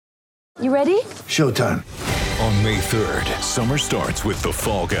You ready? Showtime. On May 3rd, summer starts with The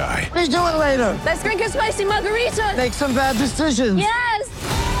Fall Guy. Let's do it later. Let's drink a spicy margarita. Make some bad decisions. Yes!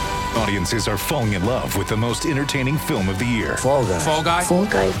 Audiences are falling in love with the most entertaining film of the year. Fall Guy. Fall Guy? Fall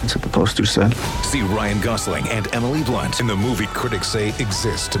Guy. That's what the poster said. See Ryan Gosling and Emily Blunt in the movie critics say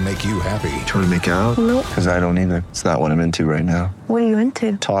exists to make you happy. Trying to make it out? Nope. Because I don't either. It's not what I'm into right now. What are you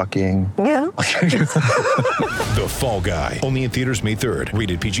into? Talking. Yeah. The Fall Guy. Only in theaters May 3rd.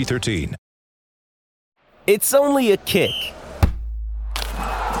 Rated PG-13. It's only a kick,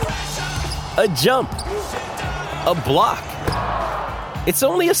 a jump, a block. It's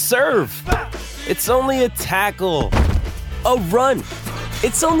only a serve. It's only a tackle, a run.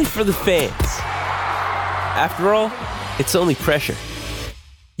 It's only for the fans. After all, it's only pressure.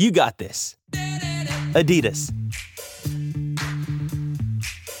 You got this. Adidas.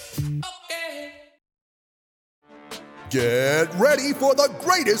 Get ready for the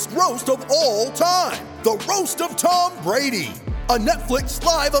greatest roast of all time, the Roast of Tom Brady, a Netflix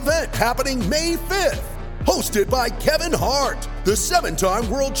live event happening May 5th. Hosted by Kevin Hart, the 7-time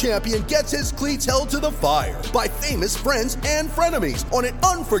world champion gets his cleats held to the fire by famous friends and frenemies on an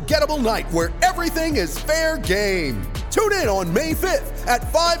unforgettable night where everything is fair game. Tune in on May 5th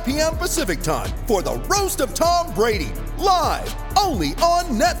at 5 p.m. Pacific time for the Roast of Tom Brady, live only on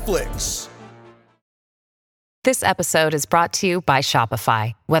Netflix. This episode is brought to you by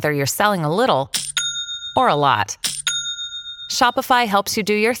Shopify. Whether you're selling a little or a lot, Shopify helps you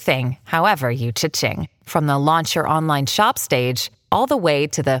do your thing, however you cha-ching. From the launch your online shop stage, all the way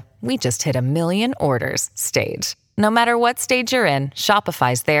to the we just hit 1 million orders stage. No matter what stage you're in,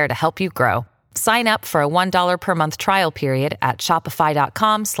 Shopify's there to help you grow. Sign up for a $1 per month trial period at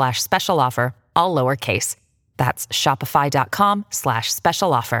shopify.com/special offer, all lowercase. That's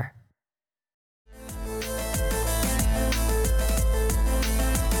shopify.com/special offer.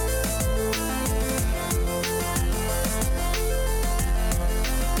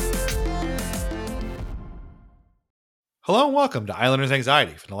 Hello and welcome to Islanders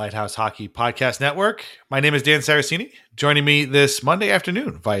Anxiety from the Lighthouse Hockey Podcast Network. My name is Dan Saracini. Joining me this Monday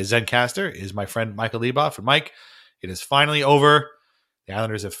afternoon via Zencaster is my friend Michael Leboff. And Mike, it is finally over. The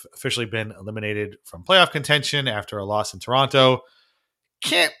Islanders have officially been eliminated from playoff contention after a loss in Toronto.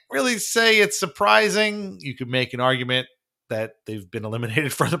 Can't really say it's surprising. You could make an argument that they've been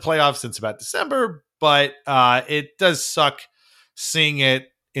eliminated from the playoffs since about December, but it does suck seeing it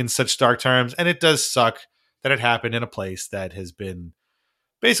in such stark terms, and it does suck that it happened in a place that has been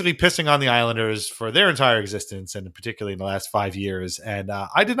basically pissing on the Islanders for their entire existence, and particularly in the last 5 years. And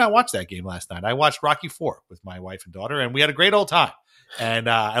I did not watch that game last night. I watched Rocky IV with my wife and daughter, and we had a great old time. And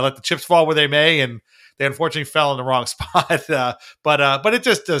I let the chips fall where they may, and they unfortunately fell in the wrong spot. But it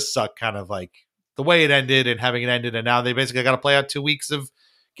just does suck, kind of like the way it ended and having it ended, and now they basically got to play out 2 weeks of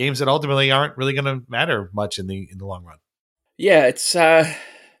games that ultimately aren't really going to matter much in the long run. Yeah, it's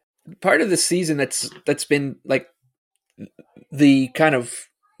part of the season that's been like the kind of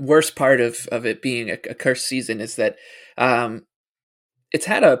worst part of it being a cursed season is that it's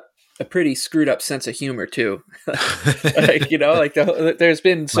had a pretty screwed up sense of humor too. There's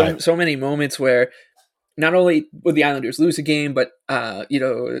been so many moments where not only would the Islanders lose a game, but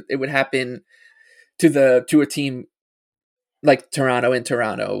it would happen to a team like Toronto in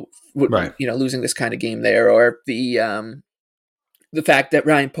Toronto, losing this kind of game there, or the fact that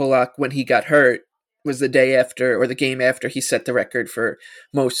Ryan Pulock, when he got hurt, was the day after or the game after he set the record for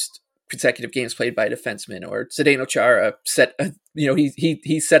most consecutive games played by a defenseman, or Zdeno Chara set,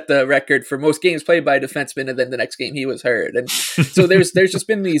 he set the record for most games played by a defenseman, and then the next game he was hurt. And so there's just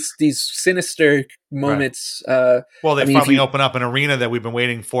been these sinister moments. Right. They finally open up an arena that we've been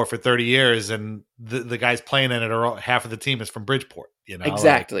waiting for 30 years, and the guys playing in it are half of the team is from Bridgeport.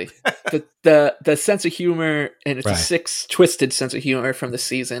 Exactly. the sense of humor, and it's a twisted sense of humor from the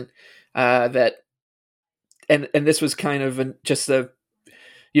season that, and this was kind of just the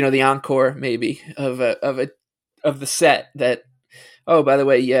encore maybe of the set that, oh, by the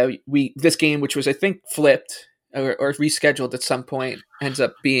way, this game, which was I think flipped or rescheduled at some point, ends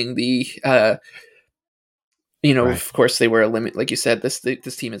up being the of course they were eliminated. Like you said, this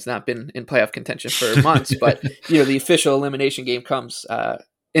team has not been in playoff contention for months, but the official elimination game comes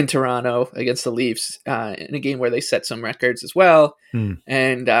in Toronto against the Leafs in a game where they set some records as well.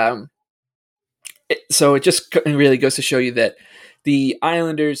 And so it just really goes to show you that the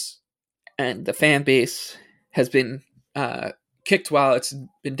Islanders and the fan base has been kicked while it's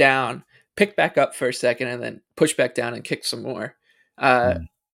been down, picked back up for a second, and then pushed back down and kicked some more.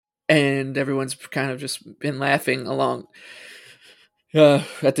 And everyone's kind of just been laughing along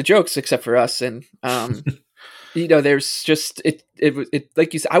at the jokes, except for us. And there's just it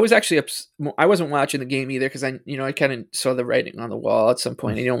like you said. I was actually I wasn't watching the game either because I kind of saw the writing on the wall at some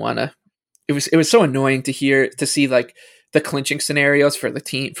point. You don't want to. It was so annoying to see like the clinching scenarios for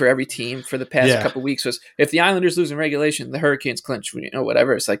every team for the past couple weeks was if the Islanders lose in regulation, the Hurricanes clinch,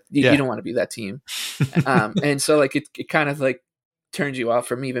 whatever. It's like, you don't want to be that team. And so like, it kind of like turns you off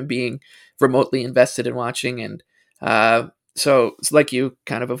from even being remotely invested in watching. And so it's like you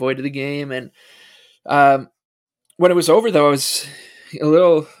kind of avoided the game. And when it was over though, I was a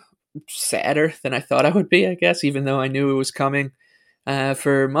little sadder than I thought I would be, I guess, even though I knew it was coming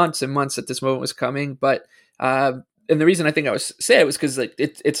for months and months that this moment was coming. But, and the reason I think I was sad was because like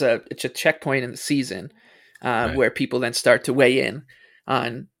it's a checkpoint in the season where people then start to weigh in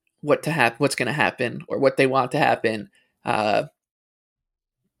on what's going to happen or what they want to happen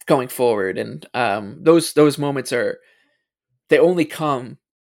going forward. And those moments they only come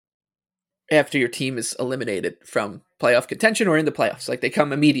after your team is eliminated from playoff contention or in the playoffs. Like they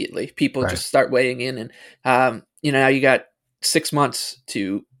come immediately. People just start weighing in, and now you got 6 months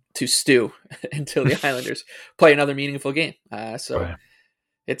to stew until the Islanders play another meaningful game. It's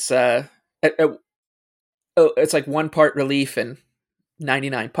it's like 1 part relief and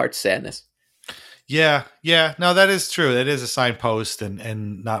 99 parts sadness. Yeah. No, that is true. That is a signpost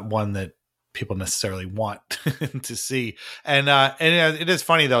and not one that people necessarily want to see. And it is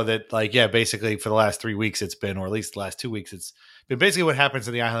funny though that like, basically for the last 3 weeks it's been, or at least the last 2 weeks, it's been basically what happens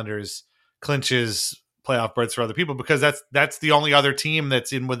to the Islanders clinches playoff berths for other people, because that's the only other team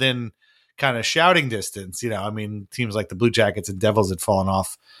that's within kind of shouting distance. Teams like the Blue Jackets and Devils had fallen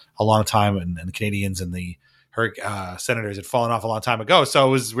off a long time, and the Canadians and the Senators had fallen off a long time ago. So it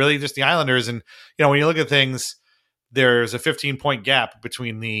was really just the Islanders. And when you look at things, there's a 15-point gap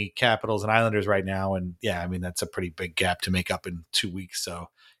between the Capitals and Islanders right now, and that's a pretty big gap to make up in 2 weeks. So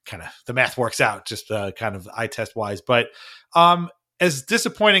kind of the math works out, just kind of eye test wise. But as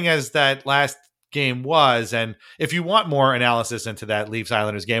disappointing as that last game was, and if you want more analysis into that Leafs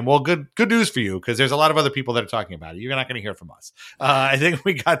Islanders game, well, good news for you, because there's a lot of other people that are talking about it. You're not going to hear from us. I think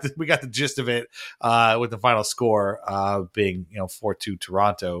we got the gist of it with the final score being 4-2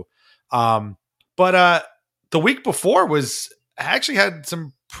 Toronto. But the week before actually had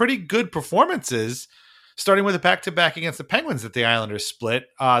some pretty good performances, starting with a back-to-back against the Penguins that the Islanders split.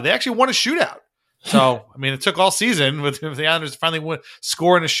 They actually won a shootout. So, it took all season with the Islanders to finally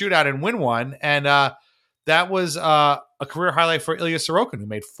score in a shootout and win one. And that was a career highlight for Ilya Sorokin, who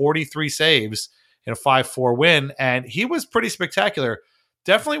made 43 saves in a 5-4 win. And he was pretty spectacular.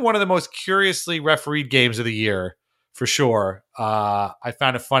 Definitely one of the most curiously refereed games of the year, for sure. I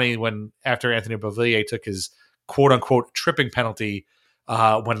found it funny when, after Anthony Beauvillier took his quote-unquote tripping penalty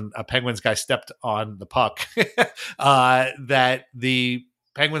when a Penguins guy stepped on the puck, that the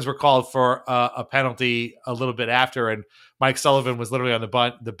Penguins were called for a penalty a little bit after, and Mike Sullivan was literally on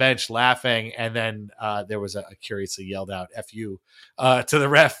the bench laughing, and then there was a curiously yelled out "F you" to the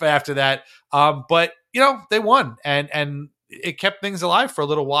ref after that. But they won, and it kept things alive for a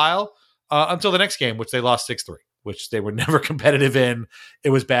little while until the next game, which they lost 6-3, which they were never competitive in. It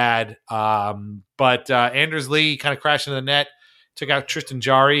was bad. But Anders Lee kind of crashed into the net, took out Tristan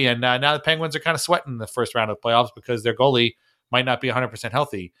Jarry, and now the Penguins are kind of sweating the first round of the playoffs because their goalie might not be 100%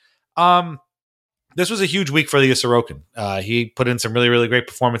 healthy. This was a huge week for Ilya Sorokin. He put in some really, really great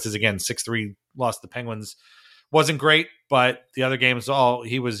performances. Again, 6-3 loss to the Penguins. Wasn't great, but the other games,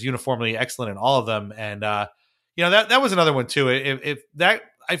 he was uniformly excellent in all of them. And, that was another one too. I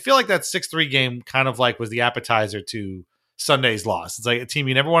feel like that 6-3 game kind of like was the appetizer to Sunday's loss. It's like a team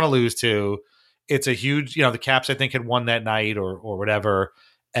you never want to lose to. It's a huge, the Caps, I think, had won that night or whatever.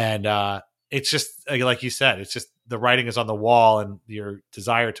 And it's just, like you said, it's just the writing is on the wall, and your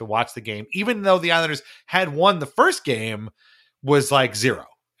desire to watch the game, even though the Islanders had won the first game, was like 0.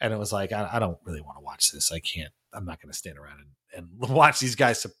 And it was like, I don't really want to watch this. I'm not going to stand around and watch these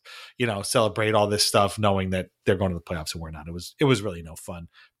guys, celebrate all this stuff, knowing that they're going to the playoffs and we're not. It was really no fun.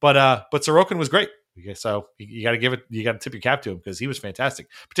 But Sorokin was great. So you got to tip your cap to him, because he was fantastic,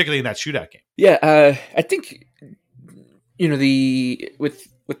 particularly in that shootout game. Yeah. I think,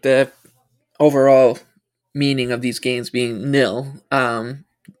 with the overall meaning of these games being nil,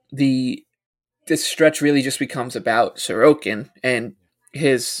 this stretch really just becomes about Sorokin and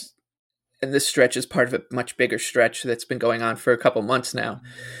this stretch is part of a much bigger stretch that's been going on for a couple months now,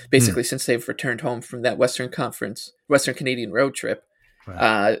 basically since they've returned home from that Western Canadian road trip.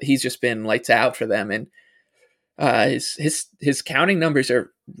 Right. He's just been lights out for them, and his counting numbers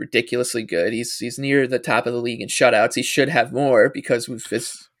are ridiculously good. He's near the top of the league in shutouts. He should have more, because we've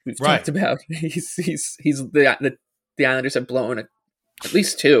talked about the Islanders have blown at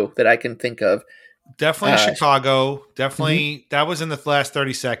least 2 that I can think of Definitely Chicago. Definitely that was in the last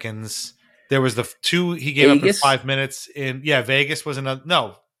 30 seconds. There was the two he gave up in 5 minutes. Vegas was another.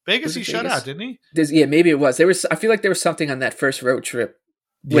 No, Vegas he shut out, didn't he? Maybe it was. I feel like there was something on that first road trip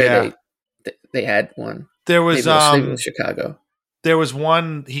where they had one. There was maybe it was Chicago. There was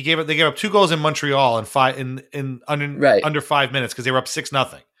one they gave up 2 goals in Montreal in under 5 minutes because they were up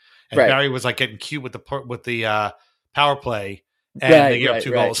 6-0. And Barry was like getting cute with the power play, and they gave up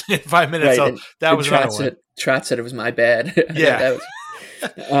 2 goals in 5 minutes. So that was another one. Trot said it was my bad. Yeah.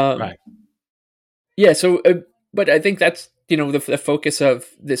 Right. Yeah. So, but I think that's, the focus of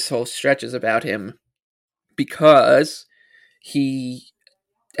this whole stretch is about him because he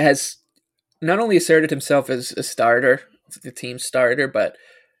has not only asserted himself as a starter, the team starter, but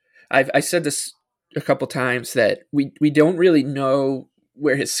I said this a couple times that we don't really know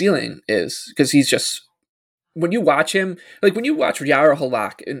where his ceiling is because he's just, when you watch him, like when you watch Jaro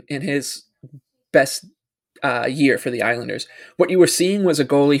Halak in his best year for the Islanders, what you were seeing was a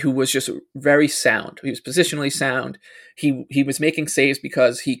goalie who was just very sound. He was positionally sound. He was making saves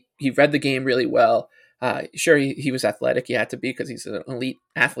because he read the game really well. Sure, he was athletic. He had to be because he's an elite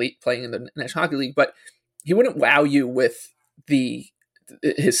athlete playing in the National Hockey League, but he wouldn't wow you with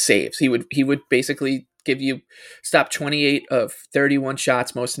his saves. He would basically give you stop 28 of 31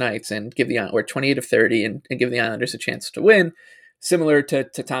 shots most nights and or 28 of 30 and give the Islanders a chance to win. Similar to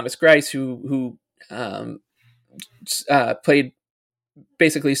Thomas Greiss, who played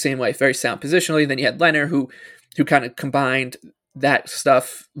basically the same way, very sound positionally. Then you had Leonard, who kind of combined that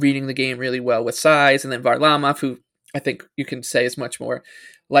stuff, reading the game really well with size, and then Varlamov, who I think you can say is much more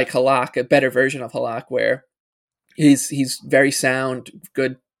like Halak, a better version of Halak, where he's very sound,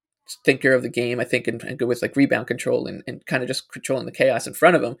 good thinker of the game, I think, and good with like rebound control and kind of just controlling the chaos in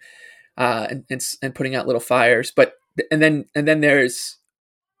front of him, and putting out little fires. But and then there's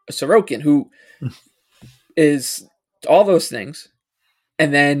Sorokin, who is all those things,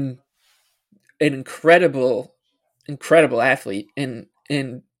 and then an incredible athlete, and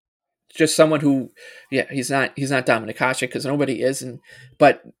just someone who, he's not Dominik Hasek because nobody is,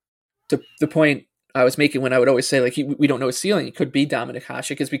 but the point I was making when I would always say like we don't know his ceiling, it could be Dominik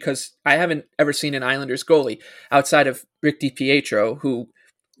Hasek, is because I haven't ever seen an Islanders goalie outside of Rick DiPietro, who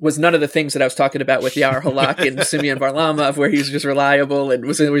was none of the things that I was talking about with Jaro Halak and Semyon Varlamov, where he's just reliable and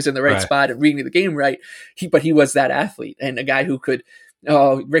was always in the right spot and reading the game right. But he was that athlete and a guy who could,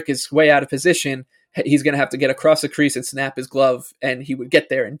 Rick is way out of position. He's going to have to get across the crease and snap his glove, and he would get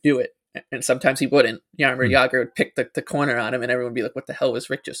there and do it. And sometimes he wouldn't. Jaromir Jagr would pick the corner on him, and everyone would be like, what the hell was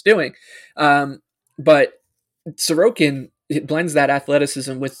Rick just doing? But Sorokin blends that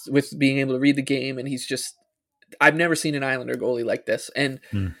athleticism with being able to read the game, and he's just, I've never seen an Islander goalie like this. And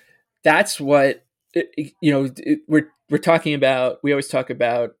that's what, we're talking about. We always talk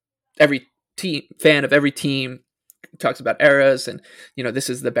about every team, fan of every team talks about eras, and this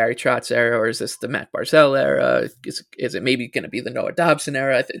is the Barry Trotz era, or is this the Matt Barzal era? Is it maybe going to be the Noah Dobson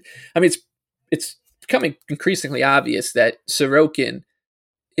era? I mean, it's becoming increasingly obvious that Sorokin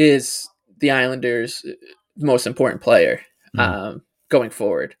is the Islanders' most important player going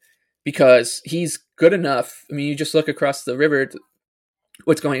forward, because he's good enough. I mean, you just look across the river,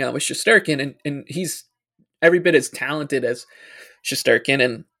 what's going on with Shesterkin, and he's every bit as talented as Shesterkin.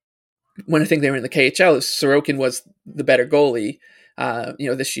 And when I think they were in the KHL, Sorokin was the better goalie.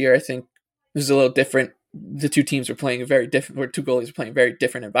 This year I think it was a little different. The two teams were playing two goalies were playing very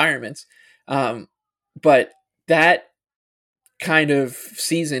different environments. But that kind of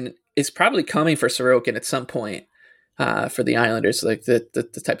season is probably coming for Sorokin at some point for the Islanders, like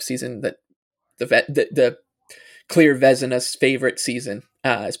the type of season that the clear Vezina's favorite season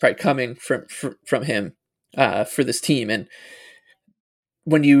is probably coming from him for this team. And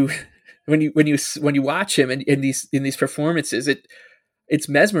when you watch him in these performances, it's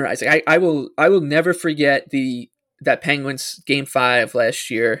mesmerizing. I will never forget that Penguins Game 5 last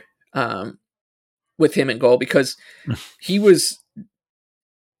year with him in goal, because he was.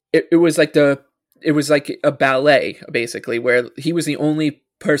 It was like a ballet, basically, where he was the only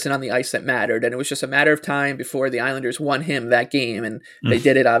person on the ice that mattered, and it was just a matter of time before the Islanders won him that game, and they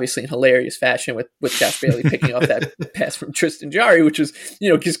did it obviously in hilarious fashion with Josh Bailey picking off that pass from Tristan Jarry, which was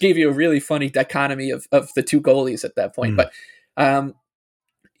just gave you a really funny dichotomy of the two goalies at that point. But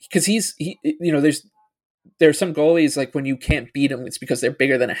because there's some goalies, like when you can't beat them, it's because they're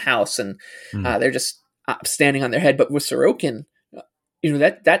bigger than a house and they're just standing on their head. But with Sorokin,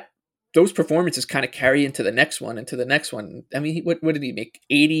 that those performances kind of carry into the next one. I mean, what did he make?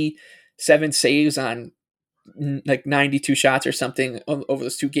 87 saves on like 92 shots or something over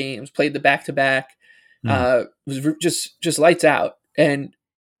those two games. Played the back-to-back. Was just lights out. And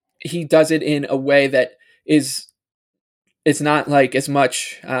he does it in a way that it's not like as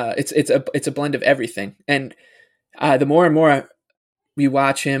much. It's a blend of everything, and the more and more we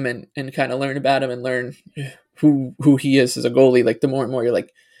watch him and kind of learn about him and learn who he is as a goalie, like the more and more you're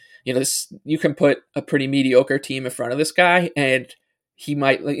like, you can put a pretty mediocre team in front of this guy, and he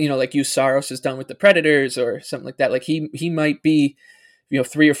might, like Saros has done with the Predators or something like that. Like he might be,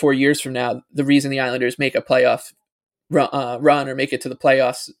 3 or 4 years from now, the reason the Islanders make a playoff run or make it to the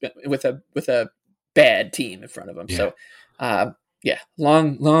playoffs with a bad team in front of them. Yeah. So,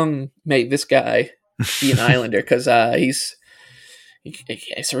 long may this guy be an Islander, because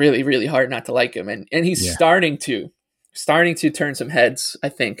it's really, really hard not to like him, and he's starting to turn some heads, I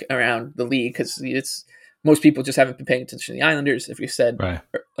think, around the league, because most people just haven't been paying attention to the Islanders. If you said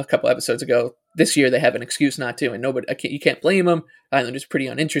a couple episodes ago, this year they have an excuse not to, and you can't blame them. Islanders pretty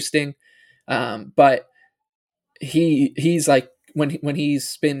uninteresting, but he's like when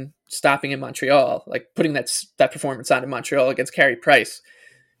he's been stopping in Montreal, like putting that performance on in Montreal against Carey Price.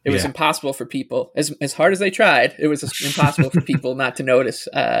 It was impossible for people, as hard as they tried, it was impossible for people not to notice.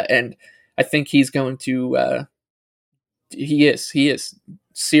 And I think he's going to, he is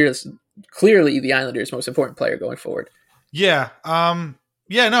serious, clearly the Islanders' most important player going forward. Yeah. I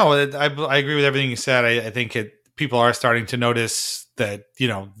agree with everything you said. I think people are starting to notice that,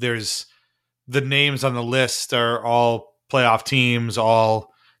 there's the names on the list are all playoff teams,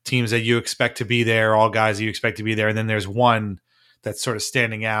 all teams that you expect to be there, all guys that you expect to be there. And then there's one that's sort of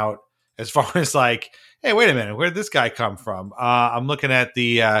standing out as far as like, hey, wait a minute, where did this guy come from? I'm looking at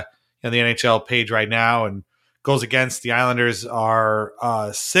the NHL page right now, and goals against the Islanders are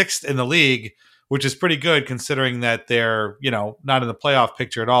 6th in the league, which is pretty good considering that they're, not in the playoff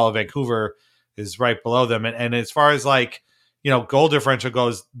picture at all. Vancouver is right below them. And as far as like, goal differential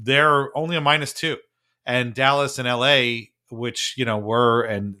goes, they're only a -2. And Dallas and LA, which, were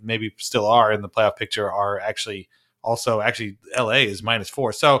and maybe still are in the playoff picture, are actually LA is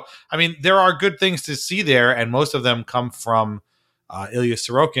 -4. So, I mean, there are good things to see there, and most of them come from Ilya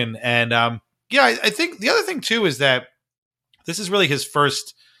Sorokin. And I think the other thing too is that this is really his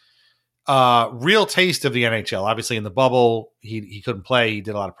first real taste of the NHL. Obviously, in the bubble, he couldn't play. He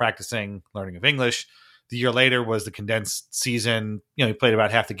did a lot of practicing, learning of English. The year later was the condensed season. He played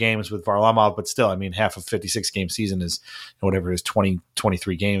about half the games with Varlamov, but still, I mean, half of 56-game season is whatever it is,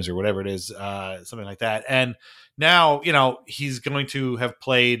 23 games or whatever it is, something like that. And now, he's going to have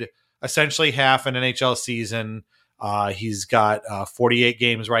played essentially half an NHL season. He's got 48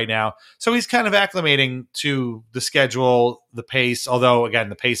 games right now. So he's kind of acclimating to the schedule, the pace, although, again,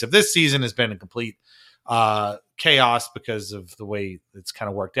 the pace of this season has been a complete chaos because of the way it's kind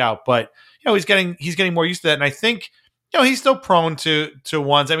of worked out. But, he's getting more used to that. And I think, he's still prone to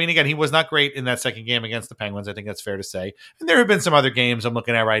ones. I mean, again, he was not great in that second game against the Penguins. I think that's fair to say. And there have been some other games I'm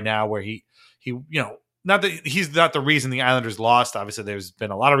looking at right now where he not that he's not the reason the Islanders lost. Obviously, there's been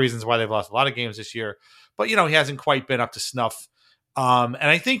a lot of reasons why they've lost a lot of games this year, but he hasn't quite been up to snuff. And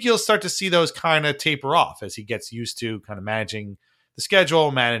I think you'll start to see those kind of taper off as he gets used to kind of managing the schedule,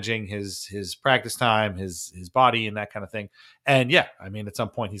 managing his practice time, his body, and that kind of thing. And I mean, at some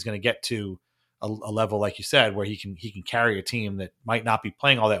point he's going to get to a level, like you said, where he can carry a team that might not be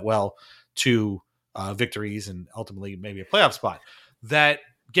playing all that well to victories and ultimately maybe a playoff spot. That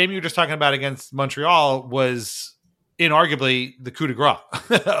game you were just talking about against Montreal was inarguably the coup de grace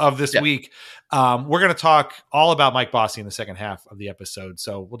of this week. We're going to talk all about Mike Bossy in the second half of the episode,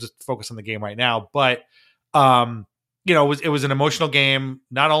 so we'll just focus on the game right now. But it was an emotional game,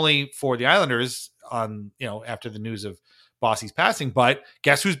 not only for the Islanders on after the news of Bossy's passing, but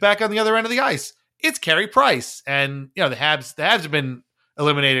guess who's back on the other end of the ice? It's Carey Price, and the Habs have been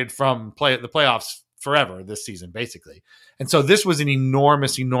eliminated from the playoffs forever this season, basically. And so this was an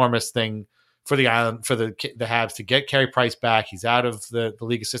enormous thing for the Habs to get Carey Price back. He's out of the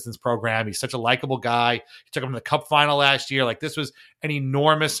league assistance program. He's such a likable guy. He took him to the Cup final last year. Like, this was an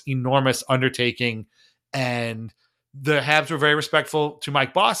enormous undertaking. And the Habs were very respectful to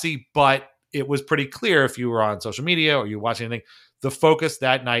Mike Bossy, but it was pretty clear if you were on social media or you watched anything, the focus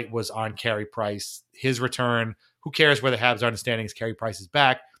that night was on Carey Price, his return. Who cares where the Habs are in the standings? Carey Price is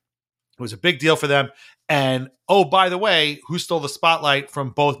back. It was a big deal for them. And, oh, by the way, who stole the spotlight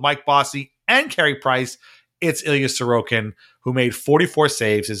from both Mike Bossy and Carey Price? It's Ilya Sorokin, who made 44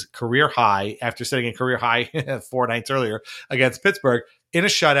 saves, his career high, after setting a career high 4 nights earlier against Pittsburgh in a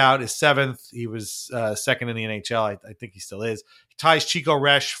shutout, his 7th. He was second in the NHL. I think he still is. He ties Chico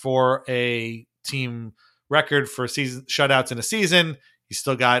Resch for a team record for season shutouts in a season. He's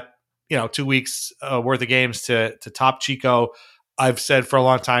still got 2 weeks worth of games to top Chico. I've said for a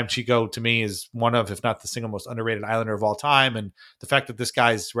long time, Chico to me is one of, if not the single most underrated Islander of all time. And the fact that this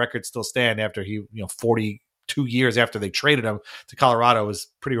guy's records still stand after 42 years after they traded him to Colorado is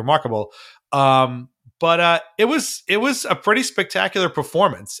pretty remarkable. But it was a pretty spectacular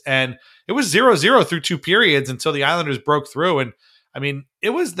performance, and it was 0-0 through 2 periods until the Islanders broke through. And I mean,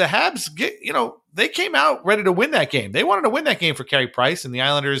 it was the Habs, they came out ready to win that game. They wanted to win that game for Carey Price, and the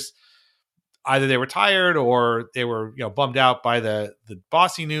Islanders, either they were tired or they were bummed out by the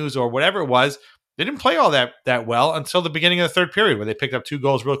Bossy news or whatever it was. They didn't play all that well until the beginning of the third period, where they picked up 2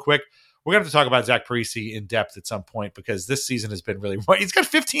 goals real quick. We're going to have to talk about Zach Parise in depth at some point, because this season has been really, he's got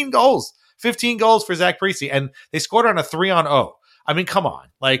 15 goals for Zach Parise, and they scored on a 3-on-0. I mean, come on.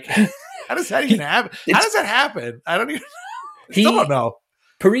 Like, how does that even happen? How does that happen? I don't even, still don't know.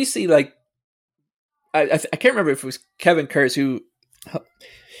 Parise, like, I can't remember if it was Kevin Kurz who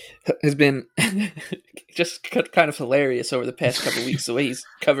has been just kind of hilarious over the past couple of weeks, the way he's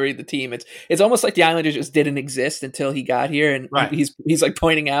covering the team. It's almost like the Islanders just didn't exist until he got here, and right. he's like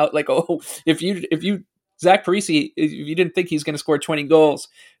pointing out, like, oh, if you Zach Parise, if you didn't think he's going to score 20 goals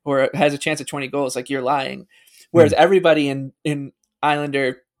or has a chance at 20 goals, like, you're lying. Whereas everybody in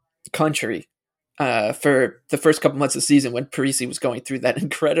Islander country for the first couple months of the season, when Parise was going through that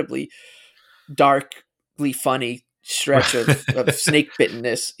incredibly darkly funny stretch of snake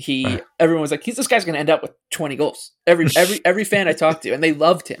bittenness, everyone was like, this guy's going to end up with 20 goals. Every fan I talked to, and they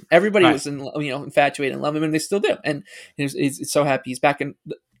loved him. Everybody was infatuated and loved him, and they still do. And he's so happy he's back. And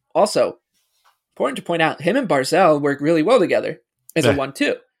also, important to point out, him and Barzal work really well together as a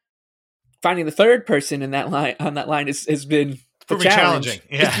 1-2. Finding the third person in that line has been challenging.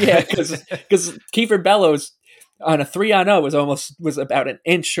 Yeah, because Kiefer Bellows on a 3-on-0 was about an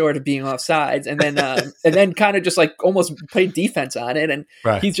inch short of being offsides, and then kind of just like almost played defense on it, and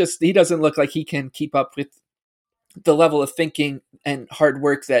he doesn't look like he can keep up with the level of thinking and hard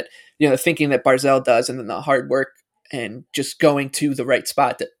work that thinking that Barzal does, and then the hard work and just going to the right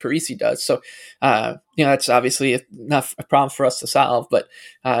spot that Parise does. So, that's obviously not a problem for us to solve, but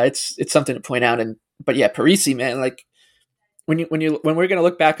it's something to point out. But yeah, Parise, man, like when we're going to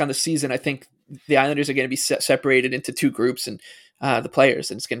look back on the season, I think the Islanders are going to be separated into 2 groups, and the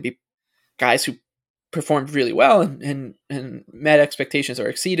players, and it's going to be guys who performed really well and met expectations or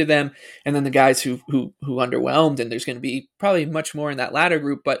exceeded them, and then the guys who underwhelmed. And there's going to be probably much more in that latter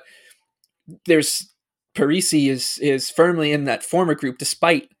group, but Parise is firmly in that former group,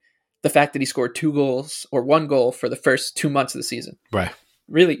 despite the fact that he scored 2 goals or 1 goal for the first 2 months of the season. Right.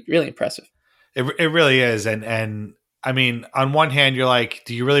 Really, really impressive. It really is. And I mean, on one hand, you're like,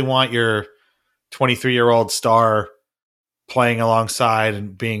 do you really want your 23-year-old star playing alongside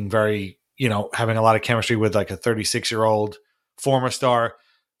and being very, having a lot of chemistry with like a 36-year-old former star?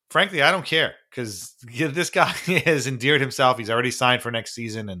 Frankly, I don't care, because this guy has endeared himself. He's already signed for next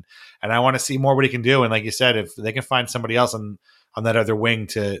season, and I want to see more what he can do. And like you said, if they can find somebody else on that other wing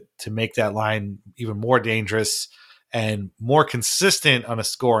to make that line even more dangerous and more consistent on a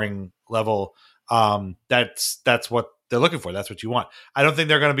scoring level, that's what they're looking for. That's what you want. I don't think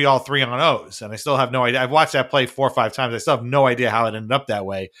they're going to be all 3-on-0s, and I still have no idea. I've watched that play 4 or 5 times. I still have no idea how it ended up that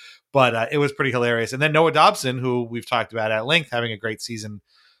way, but it was pretty hilarious. And then Noah Dobson, who we've talked about at length, having a great season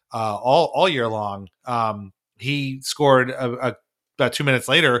all year long. He scored about 2 minutes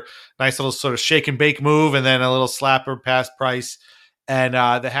later, nice little sort of shake and bake move, and then a little slapper past Price. And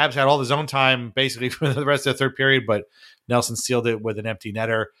the Habs had all the zone time basically for the rest of the third period, but Nelson sealed it with an empty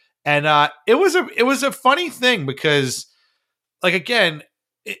netter. And it was a funny thing, because, like, again,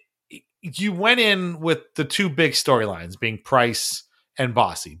 you went in with the 2 big storylines being Price and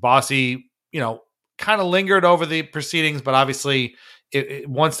Bossy. Bossy, kind of lingered over the proceedings, but obviously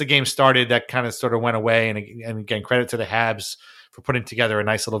once the game started, that kind of sort of went away. And again, credit to the Habs for putting together a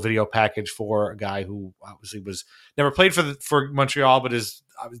nice little video package for a guy who obviously was never played for Montreal, but is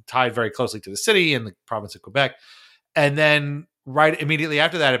tied very closely to the city and the province of Quebec. And then right immediately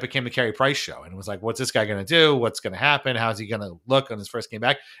after that, it became the Carey Price show. And it was like, what's this guy going to do? What's going to happen? How's he going to look on his first game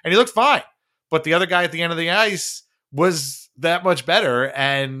back? And he looked fine. But the other guy at the end of the ice was that much better.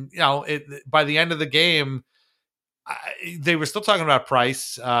 And, by the end of the game, they were still talking about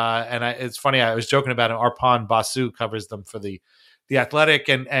Price. And it's funny, I was joking about him. Arpon Basu covers them for the Athletic.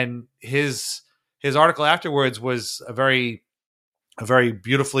 And his article afterwards was a very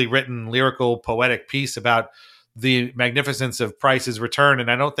beautifully written, lyrical, poetic piece about the magnificence of Price's return. And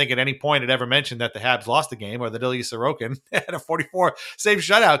I don't think at any point it ever mentioned that the Habs lost the game or that Ilya Sorokin had a 44 save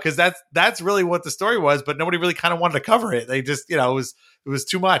shutout, because that's really what the story was, but nobody really kind of wanted to cover it. They just, it was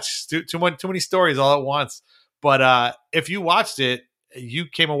too much, too many stories all at once. But if you watched it, you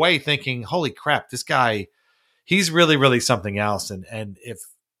came away thinking, holy crap, this guy, he's really, really something else. And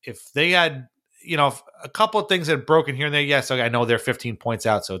if they had, if a couple of things had broken here and there, yes, I know they're 15 points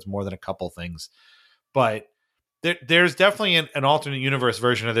out, so it's more than a couple things. But there's definitely an alternate universe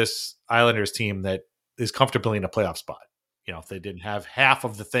version of this Islanders team that is comfortably in a playoff spot. If they didn't have half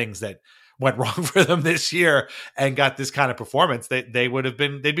of the things that went wrong for them this year and got this kind of performance, they'd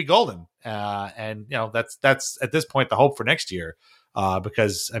be golden. And that's at this point the hope for next year,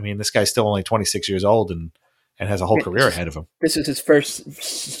 because this guy's still only 26 years old and has a whole career ahead of him. This is his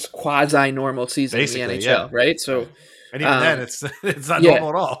first quasi-normal season basically, in the NHL, right? So, and even then, it's not normal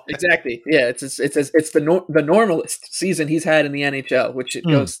at all. Exactly. Yeah, it's the normalest season he's had in the NHL, which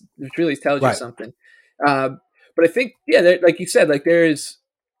really tells you something. But I think, like you said, like there is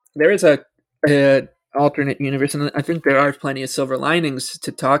a alternate universe, and I think there are plenty of silver linings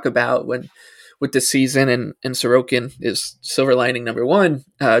to talk about with this season. And Sorokin is silver lining number one.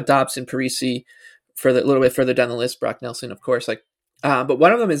 Dobson, Parisi, a little bit further down the list, Brock Nelson, of course. But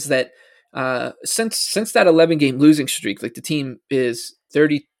one of them is that since that 11-game losing streak, like the team is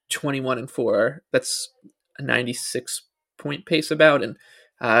 30-21-4. That's a 96-point pace about. And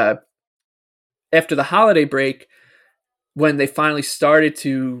after the holiday break, when they finally started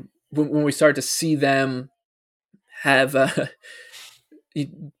to, when we started to see them have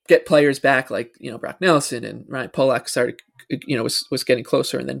get players back, like Brock Nelson and Ryan Polak started, was getting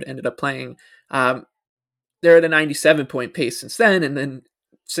closer, and then ended up playing. They're at a 97-point pace since then, and then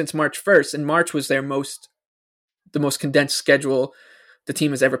since March 1st, and March was the most condensed schedule the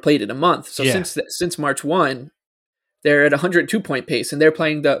team has ever played in a month. So since March 1, they're at a 102-point pace, and they're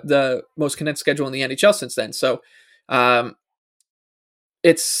playing the most condensed schedule in the NHL since then. So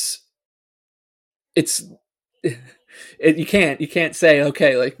you can't say,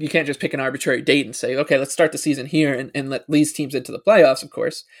 okay, like you can't just pick an arbitrary date and say, okay, let's start the season here and let these teams into the playoffs, of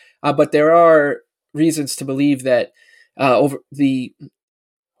course. But there are reasons to believe that over the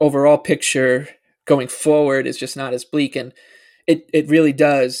overall picture going forward is just not as bleak, and it really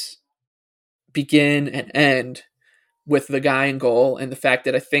does begin and end with the guy in goal, and the fact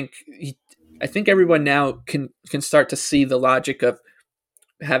that I think everyone now can start to see the logic of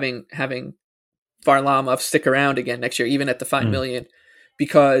having Varlamov stick around again next year, even at the $5 million,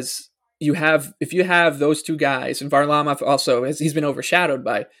 because if you have those two guys, and Varlamov also he's been overshadowed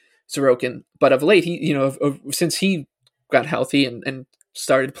by Sorokin, but of late since he got healthy and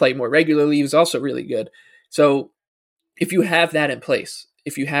started to play more regularly, he was also really good. So if you have that in place,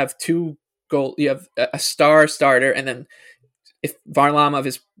 if you have you have a star starter, and then if Varlamov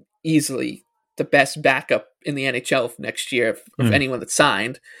is easily the best backup in the NHL next year of anyone that's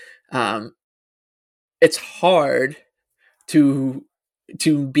signed, it's hard to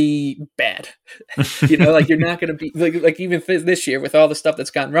be bad. Like you're not going to be like even this year with all the stuff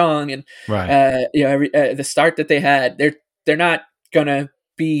that's gone wrong, and the start that they had, they're not going to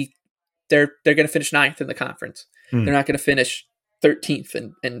be, they're going to finish 9th in the conference. They're not going to finish 13th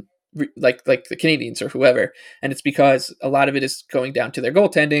and like the Canadians or whoever. And it's because a lot of it is going down to their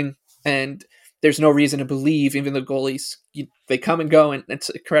goaltending, and there's no reason to believe, even the goalies, they come and go, and it's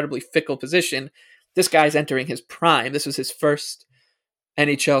an incredibly fickle position. This guy's entering his prime. This was his first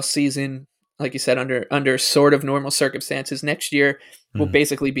NHL season, like you said, under sort of normal circumstances. Next year will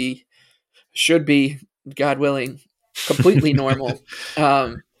basically should be, God willing, completely normal.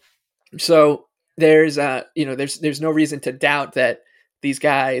 So there's no reason to doubt that these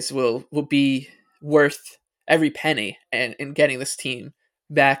guys will be worth every penny and in getting this team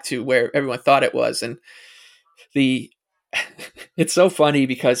back to where everyone thought it was. And it's so funny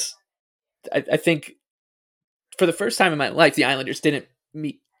because I think for the first time in my life, the Islanders didn't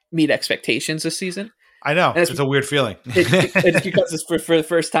meet expectations this season. I know. It's a weird feeling. It's because it's for the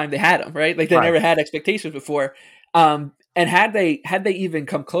first time they had them, right? Like they never had expectations before. And had they even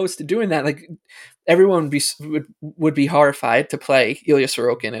come close to doing that, like everyone would be horrified to play Ilya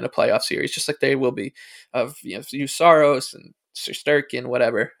Sorokin in a playoff series, just like they will be of Saros and Shesterkin,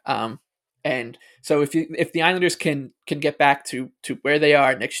 whatever. And so if the Islanders can get back to where they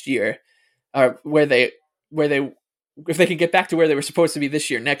are next year, or if they can get back to where they were supposed to be this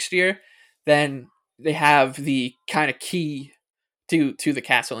year next year, then they have the kind of key to the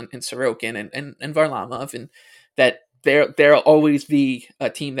castle in Sorokin and Varlamov, and that there'll always be a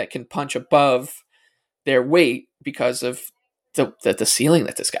team that can punch above their weight because of the ceiling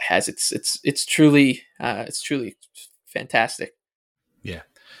that this guy has. It's truly fantastic. Yeah.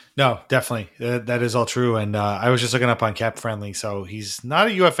 No, definitely. That is all true. And I was just looking up on Cap Friendly. So he's not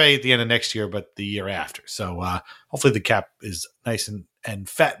a UFA at the end of next year, but the year after. So hopefully the cap is nice and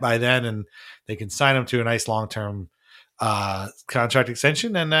fat by then, and they can sign him to a nice long-term contract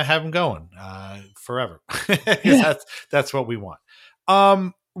extension and have him going forever. That's what we want.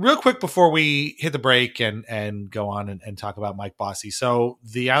 Real quick before we hit the break and go on and talk about Mike Bossy. So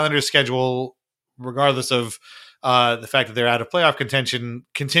the Islanders schedule, regardless of the fact that they're out of playoff contention,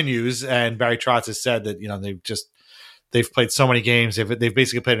 continues. And Barry Trotz has said that, they've played so many games. They've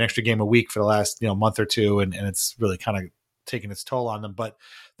basically played an extra game a week for the last, month or two. And it's really kind of taken its toll on them, but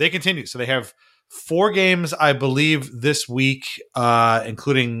they continue. So they have 4 games, I believe, this week,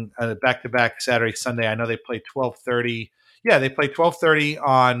 including a back-to-back Saturday, Sunday. I know they play 12:30. Yeah, they play 12:30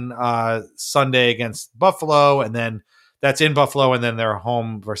 on Sunday against Buffalo, and then that's in Buffalo, and then they're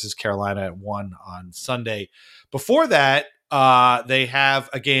home versus Carolina at 1 on Sunday. Before that, they have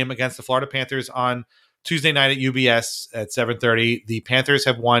a game against the Florida Panthers on Tuesday night at UBS at 7:30. The Panthers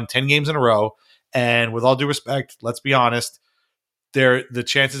have won 10 games in a row, and with all due respect, let's be honest, the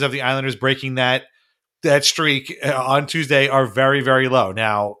chances of the Islanders breaking that streak on Tuesday are very, very low.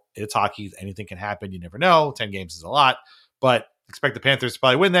 Now, it's hockey. Anything can happen. You never know. 10 games is a lot. But expect the Panthers to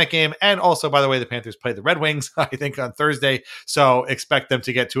probably win that game. And also, by the way, the Panthers play the Red Wings, I think, on Thursday. So expect them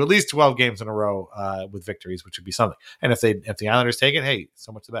to get to at least 12 games in a row with victories, which would be something. And if the Islanders take it, hey,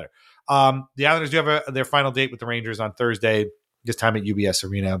 so much the better. The Islanders do have their final date with the Rangers on Thursday, this time at UBS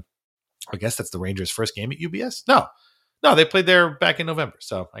Arena. I guess that's the Rangers' first game at UBS? No, they played there back in November,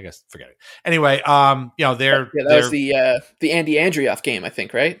 so I guess forget it. Anyway, that was the Andy Andrioff game, I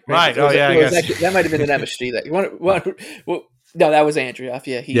think, right? Right. I guess that might have been an MSG. No, that was Andrioff.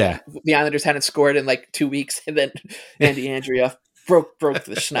 Yeah, the Islanders hadn't scored in like 2 weeks, and then Andy Andrioff broke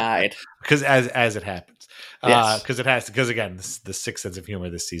the schneid. Because as it happens, because yes. Because again, the sixth sense of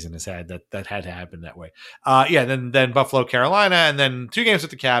humor this season has had that had to happen that way. Then Buffalo, Carolina, and then 2 games with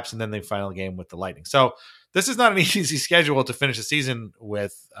the Caps, and then the final game with the Lightning. So this is not an easy schedule to finish the season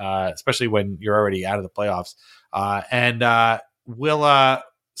with, especially when you're already out of the playoffs.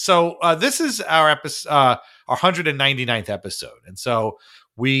 This is our episode, our 199th episode, and so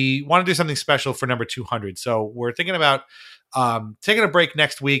we want to do something special for number 200. So we're thinking about taking a break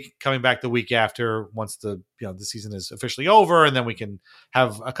next week, coming back the week after, once the season is officially over, and then we can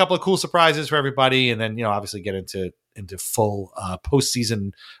have a couple of cool surprises for everybody, and then obviously get into full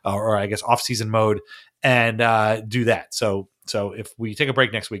postseason or I guess off season mode and do that. So if we take a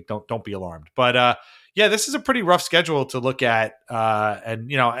break next week, don't be alarmed. But this is a pretty rough schedule to look at,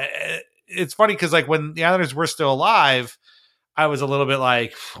 and it's funny because like when the Islanders were still alive, I was a little bit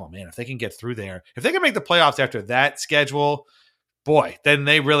like, oh man, if they can get through there, if they can make the playoffs after that schedule, boy, then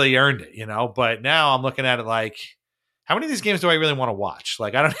they really earned it, But now I'm looking at it like, how many of these games do I really want to watch?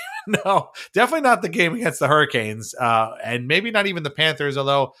 Like, I don't even know. Definitely not the game against the Hurricanes, and maybe not even the Panthers,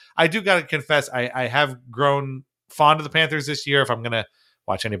 although I do got to confess, I have grown fond of the Panthers this year. If I'm going to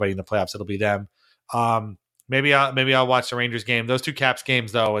watch anybody in the playoffs, it'll be them. Maybe I'll watch the Rangers game. Those 2 Caps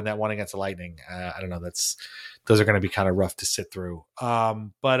games, though, and that one against the Lightning, I don't know. Those are going to be kind of rough to sit through.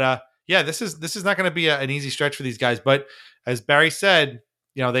 This is not going to be an easy stretch for these guys. But as Barry said,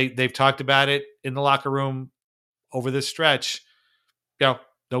 they've talked about it in the locker room over this stretch.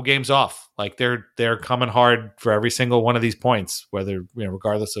 No games off. Like they're coming hard for every single one of these points, whether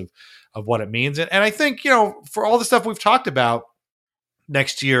regardless of what it means. And I think for all the stuff we've talked about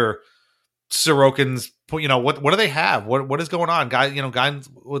next year, Sorokin's, what do they have? What is going on? Guys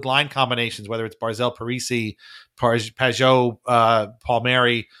with line combinations, whether it's Barzal, Parisi, Pajot,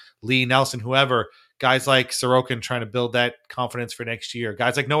 Palmieri, Lee, Nelson, whoever, guys like Sorokin trying to build that confidence for next year.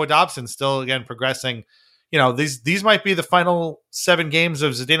 Guys like Noah Dobson still, again, progressing. These might be the final 7 games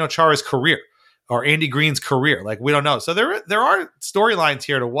of Zdeno Chara's career or Andy Green's career. Like, we don't know. So there are storylines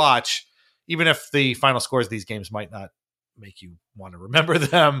here to watch, even if the final scores of these games might not make you want to remember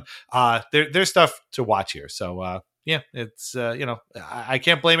them. There's stuff to watch here. So it's I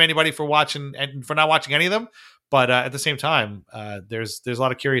can't blame anybody for watching and for not watching any of them. But at the same time, there's a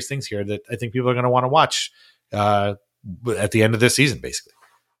lot of curious things here that I think people are going to want to watch at the end of this season, basically.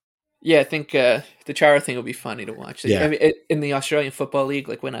 Yeah, I think the Chara thing will be funny to watch. Yeah. I mean, in the Australian Football League,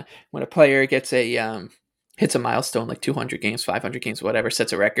 like when a player gets hits a milestone like 200 games, 500 games, whatever,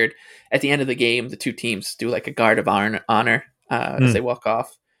 sets a record, at the end of the game, the 2 teams do like a guard of honor as they walk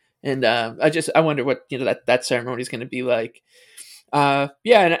off. And I wonder what that ceremony is going to be like.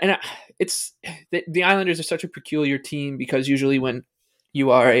 It's the Islanders are such a peculiar team because usually when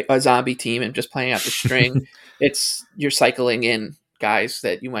you are a zombie team and just playing out the string, you're cycling in guys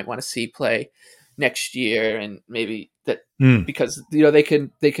that you might want to see play next year, and maybe that because they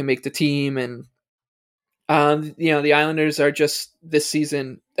can make the team, and the Islanders are just this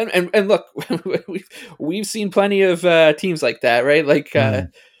season, and look, we've seen plenty of teams like that, right? Like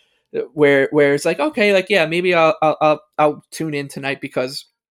where it's like, okay, like, yeah, maybe I'll tune in tonight because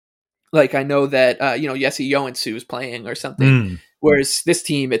like I know that Jesse Yoensu is playing or something. Whereas this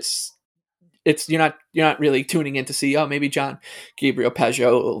team, it's you're not really tuning in to see, oh, maybe John Gabriel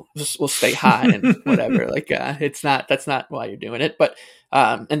Pajot will stay hot and whatever. Like that's not why you're doing it. But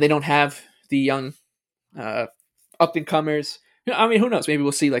and they don't have the young up and comers. I mean, who knows? Maybe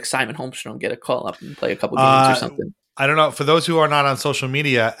we'll see like Simon Holmstrom get a call up and play a couple games or something. I don't know. For those who are not on social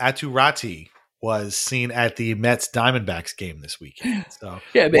media, Atu Ratti was seen at the Mets Diamondbacks game this weekend. So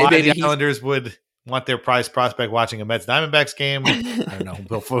yeah, why the Islanders would want their prize prospect watching a Mets Diamondbacks game, I don't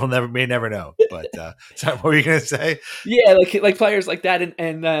know. We'll may never know. But sorry, what were you going to say? Yeah, like players like that,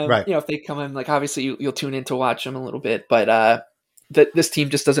 and right. If they come in, like obviously you'll tune in to watch them a little bit, but this team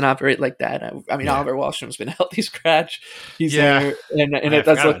just doesn't operate like that. I mean, Oliver Wahlstrom's been a healthy scratch. He's there, and it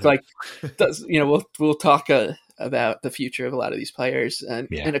does look like we'll talk about the future of a lot of these players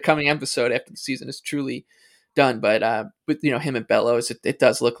in a coming episode after the season is truly done. But with him and Bellows, it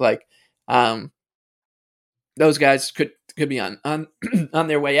does look like those guys could be on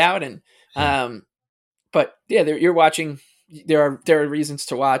their way out, and but yeah, you're watching. There are reasons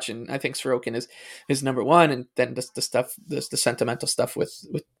to watch, and I think Sorokin is number one, and then the sentimental stuff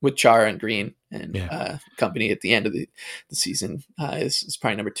with Chara and Green and company at the end of the season is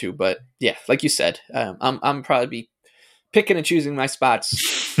probably number two. But yeah, like you said, I'm probably be picking and choosing my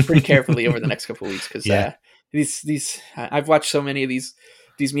spots pretty carefully over the next couple of weeks because these I've watched so many of these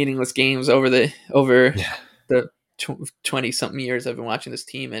meaningless games over the 20 something years I've been watching this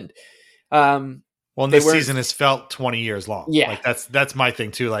team, and well, this season has felt 20 years long. Yeah, like that's my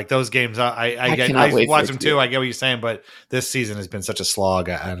thing too. Like those games, I watch them too. I get what you're saying, but this season has been such a slog.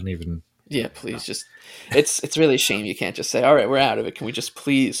 I don't even. Yeah, please just. It's really a shame you can't just say, all right, we're out of it. Can we just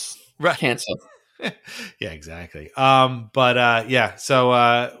please cancel? Yeah, exactly. Yeah. So,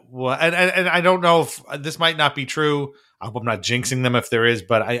 well, and I don't know if this might not be true. I hope I'm not jinxing them if there is,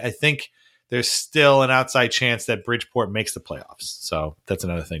 but I think there's still an outside chance that Bridgeport makes the playoffs. So that's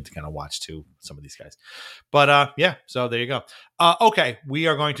another thing to kind of watch too, some of these guys. But yeah, so there you go. Okay, we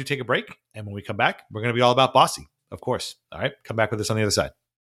are going to take a break. And when we come back, we're going to be all about Bossy, of course. All right, come back with us on the other side.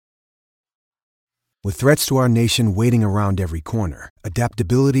 With threats to our nation waiting around every corner,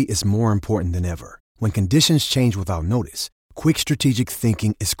 adaptability is more important than ever. When conditions change without notice, quick strategic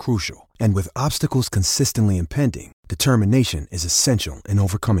thinking is crucial. And with obstacles consistently impending, determination is essential in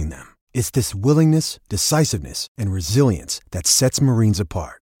overcoming them. It's this willingness, decisiveness, and resilience that sets Marines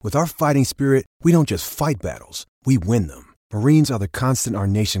apart. With our fighting spirit, we don't just fight battles, we win them. Marines are the constant our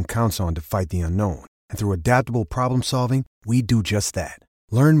nation counts on to fight the unknown. And through adaptable problem solving, we do just that.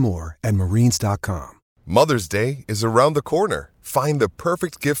 Learn more at marines.com. Mother's Day is around the corner. Find the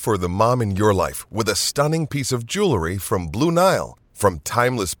perfect gift for the mom in your life with a stunning piece of jewelry from Blue Nile. From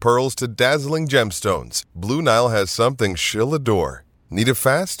timeless pearls to dazzling gemstones, Blue Nile has something she'll adore. Need it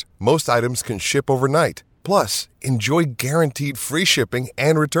fast? Most items can ship overnight. Plus, enjoy guaranteed free shipping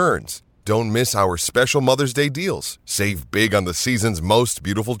and returns. Don't miss our special Mother's Day deals. Save big on the season's most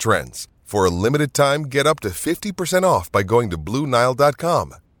beautiful trends. For a limited time, get up to 50% off by going to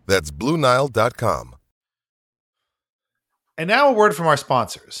BlueNile.com. That's BlueNile.com. And now a word from our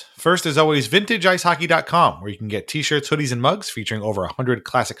sponsors. First, as always, VintageIceHockey.com, where you can get t-shirts, hoodies, and mugs featuring over 100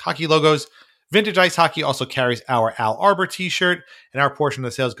 classic hockey logos. Vintage Ice Hockey also carries our Al Arbor t-shirt, and our portion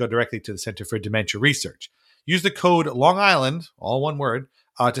of the sales go directly to the Center for Dementia Research. Use the code Long Island, all one word,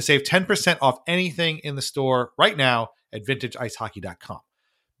 to save 10% off anything in the store right now at VintageIceHockey.com.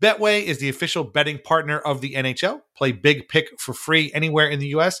 Betway is the official betting partner of the NHL. Play Big Pick for free anywhere in the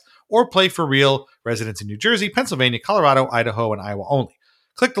U.S. or play for real residents in New Jersey, Pennsylvania, Colorado, Idaho, and Iowa only.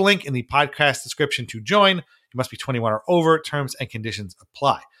 Click the link in the podcast description to join. You must be 21 or over. Terms and conditions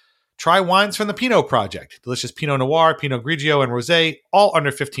apply. Try wines from the Pinot Project. Delicious Pinot Noir, Pinot Grigio, and Rosé, all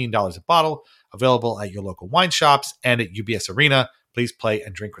under $15 a bottle. Available at your local wine shops and at UBS Arena. Please play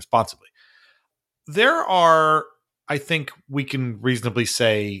and drink responsibly. There are, I think we can reasonably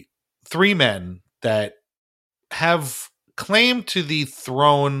say, three men that have claim to the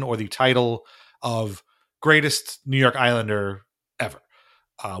throne or the title of greatest New York Islander ever.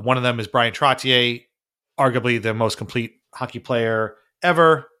 One of them is Bryan Trottier, arguably the most complete hockey player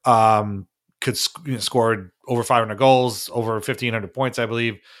ever. Scored over 500 goals, over 1,500 points, I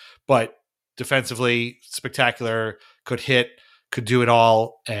believe. But defensively, spectacular, could hit, could do it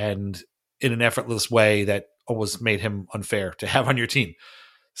all, and in an effortless way that almost made him unfair to have on your team.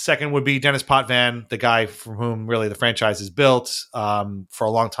 Second would be Dennis Potvin, the guy from whom really the franchise is built. For a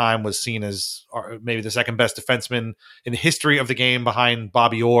long time was seen as maybe the second best defenseman in the history of the game behind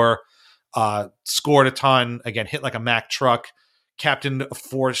Bobby Orr. Scored a ton, again, hit like a Mack truck, captained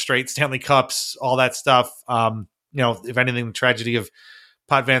 4 straight Stanley Cups, all that stuff. If anything, the tragedy of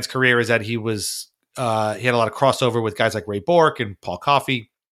Potvin's career is that he had a lot of crossover with guys like Ray Bourque and Paul Coffey,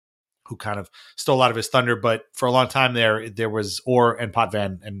 who kind of stole a lot of his thunder. But for a long time there was Orr and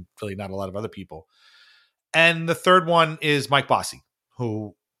Potvin and really not a lot of other people. And the third one is Mike Bossy,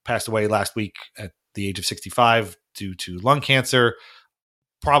 who passed away last week at the age of 65 due to lung cancer.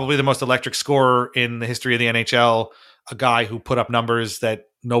 Probably the most electric scorer in the history of the NHL, a guy who put up numbers that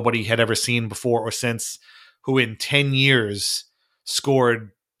nobody had ever seen before or since, who in 10 years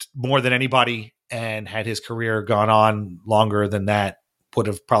scored more than anybody, and had his career gone on longer than that, would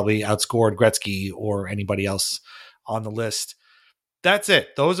have probably outscored Gretzky or anybody else on the list. That's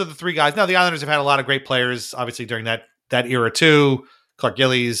it. Those are the 3 guys. Now, the Islanders have had a lot of great players, obviously, during that era too. Clark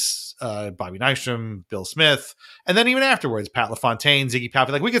Gillies, Bobby Nystrom, Bill Smith. And then even afterwards, Pat LaFontaine, Ziggy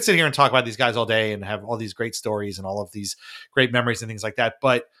Palffy. Like, we could sit here and talk about these guys all day and have all these great stories and all of these great memories and things like that.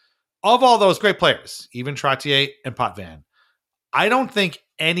 But of all those great players, even Trottier and Potvin, I don't think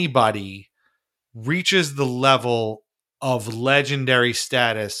anybody reaches the level of legendary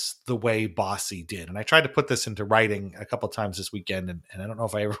status the way Bossy did. And I tried to put this into writing a couple of times this weekend, and I don't know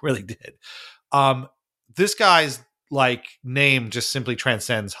if I ever really did. This guy's name just simply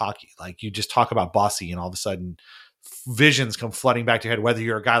transcends hockey. Like, you just talk about Bossy and all of a sudden visions come flooding back to your head, whether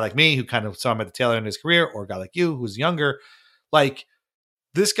you're a guy like me who kind of saw him at the tail end of his career, or a guy like you who's younger. Like,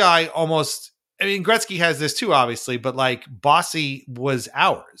 this guy almost, I mean, Gretzky has this too, obviously, but Bossy was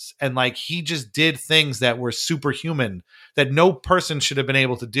ours. And he just did things that were superhuman that no person should have been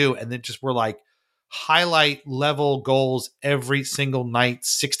able to do. And then just were highlight level goals every single night,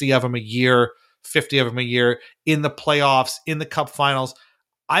 60 of them a year, 50 of them a year, in the playoffs, in the cup finals.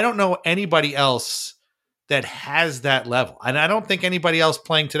 I don't know anybody else that has that level. And I don't think anybody else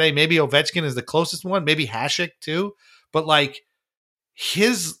playing today, maybe Ovechkin is the closest one, maybe Hasek too. But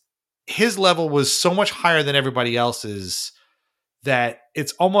his level was so much higher than everybody else's that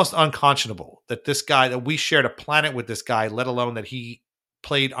it's almost unconscionable that this guy, that we shared a planet with this guy, let alone that he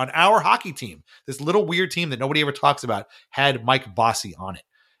played on our hockey team, this little weird team that nobody ever talks about, had Mike Bossy on it.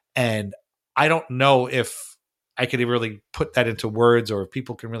 And I don't know if I could really put that into words, or if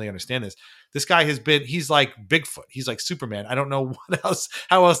people can really understand this. This guy he's like Bigfoot. He's like Superman. I don't know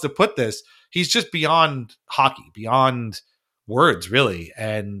how else to put this. He's just beyond hockey, beyond words, really.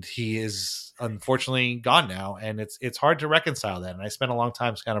 And he is unfortunately gone now. And it's hard to reconcile that. And I spent a long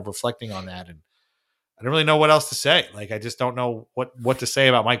time kind of reflecting on that. And I don't really know what else to say. I just don't know what to say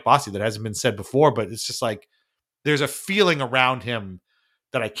about Mike Bossy that hasn't been said before, but it's just there's a feeling around him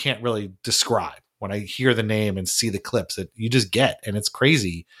that I can't really describe when I hear the name and see the clips that you just get. And it's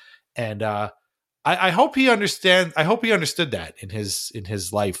crazy. And I hope he understands. I hope he understood that in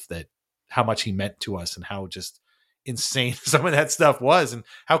his life, that how much he meant to us and how just insane some of that stuff was, and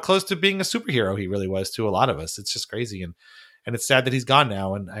how close to being a superhero he really was to a lot of us. It's just crazy. And it's sad that he's gone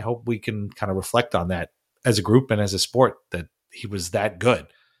now. And I hope we can kind of reflect on that as a group and as a sport, that he was that good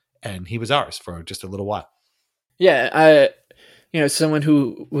and he was ours for just a little while. Yeah. Someone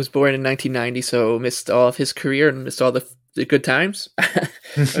who was born in 1990, so missed all of his career and missed all the good times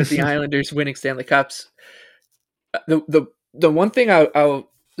with the Islanders winning Stanley Cups. The one thing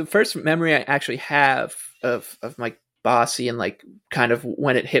the first memory I actually have of Mike Bossy and kind of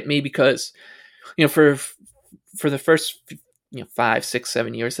when it hit me, because for the first 5, 6,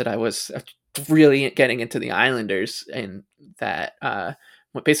 7 years that I was really getting into the Islanders, and that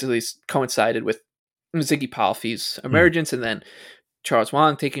what basically coincided with Ziggy Palffy's emergence, and then Charles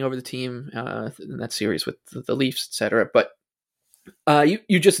Wang taking over the team in that series with the Leafs, etc. But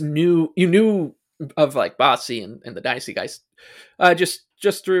you just knew of Bossy and the Dynasty guys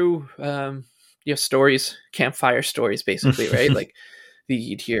just through stories, campfire stories, basically, right?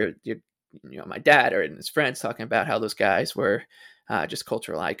 You'd hear my dad or his friends talking about how those guys were just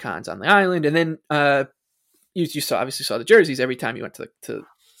cultural icons on the island, and then you obviously saw the jerseys every time you went to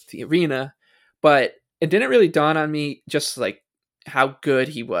the arena, but it didn't really dawn on me just how good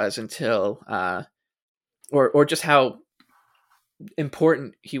he was until or just how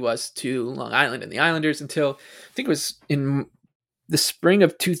important he was to Long Island and the Islanders until I think it was in the spring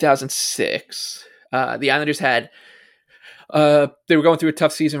of 2006. The Islanders had they were going through a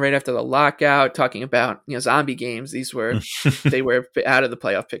tough season right after the lockout, talking about zombie games. These were they were out of the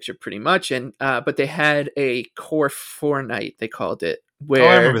playoff picture pretty much, and but they had a Core 4 night, they called it. Where,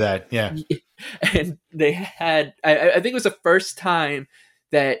 I remember that, yeah. And they had, I think it was the first time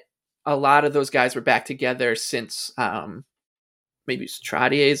that a lot of those guys were back together since maybe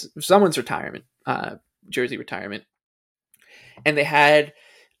it's someone's retirement, jersey retirement. And they had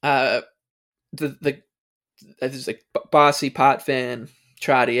the there's like Bossy, Potvin,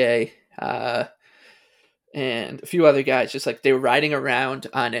 Trottier, and a few other guys. Just like they were riding around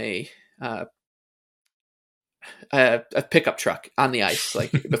on a pickup truck on the ice,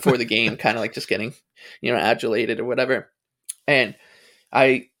 like before the game, kind of like just getting, adulated or whatever. And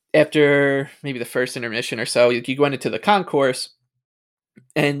after maybe the first intermission or so, you went into the concourse,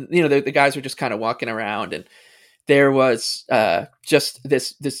 and the guys were just kind of walking around, and there was just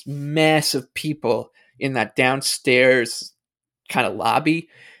this mass of people in that downstairs kind of lobby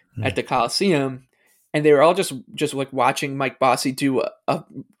at the Coliseum, and they were all just like watching Mike Bossy do a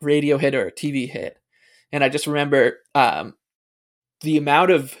radio hit or a TV hit. And I just remember the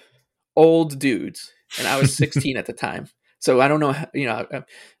amount of old dudes, and I was 16 at the time. So I don't know,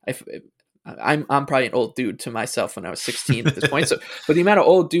 I'm probably an old dude to myself when I was 16 at this point. So, but the amount of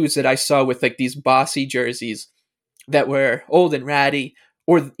old dudes that I saw with like these Bossy jerseys that were old and ratty,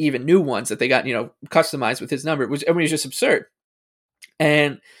 or even new ones that they got, customized with his number, was just absurd.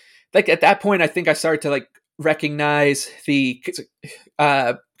 And like at that point, I think I started to like recognize the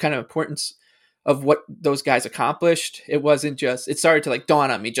kind of importance of what those guys accomplished. It started to like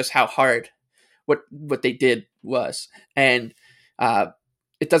dawn on me just how hard what they did was. And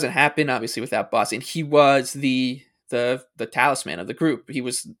it doesn't happen obviously without Bossy. And he was the talisman of the group. He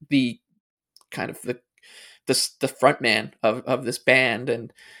was the kind of the front man of this band.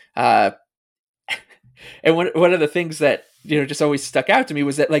 And and one of the things that, just always stuck out to me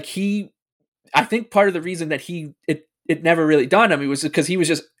was that like I think part of the reason that it never really dawned on me was because he was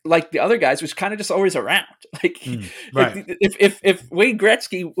just like the other guys, was kind of just always around. Like, right. if Wayne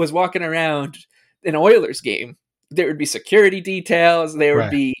Gretzky was walking around an Oilers game, there would be security details. There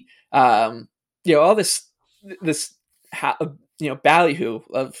would be, all this ballyhoo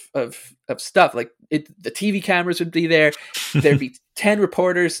of stuff. Like the TV cameras would be there. There'd be 10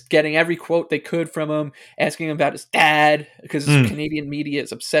 reporters getting every quote they could from him, asking him about his dad, because Canadian media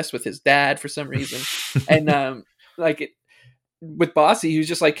is obsessed with his dad for some reason. And with Bossy, he was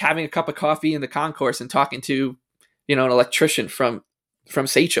just like having a cup of coffee in the concourse and talking to, an electrician from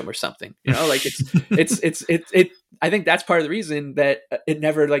Sachem or something. It's I think that's part of the reason that it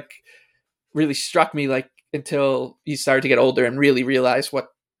never like really struck me like until you started to get older and really realize what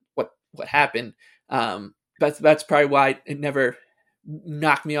happened. That's probably why it never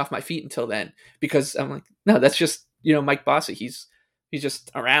knocked me off my feet until then, because I'm like, no, that's just, Mike Bossy. He's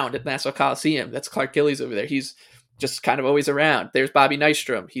just around at Nassau Coliseum. That's Clark Gillies over there. He's just kind of always around. There's Bobby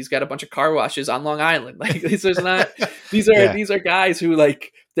Nystrom. He's got a bunch of car washes on Long Island. Like these are guys who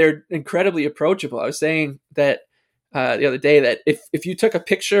like, they're incredibly approachable. I was saying that the other day that if you took a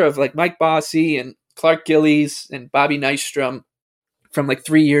picture of like Mike Bossy and Clark Gillies and Bobby Nystrom from like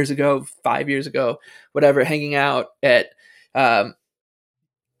 3 years ago, 5 years ago, whatever, hanging out at,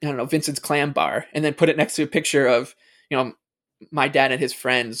 Vincent's Clam Bar, and then put it next to a picture of, my dad and his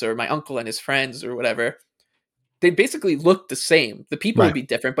friends, or my uncle and his friends, or whatever, they basically look the same. The people would be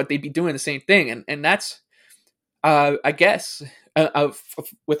different, but they'd be doing the same thing. And that's, I guess,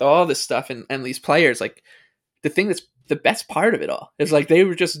 with all this stuff and these players, like the thing that's the best part of it all is like they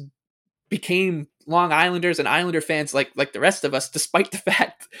were just became Long Islanders and Islander fans like the rest of us, despite the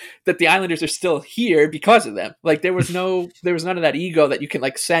fact that the Islanders are still here because of them. Like there was none of that ego that you can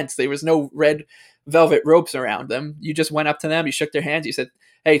like sense. There was no red velvet ropes around them. You just went up to them, you shook their hands, you said,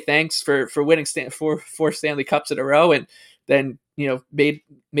 "Hey, thanks for winning four Stanley Cups in a row," and then made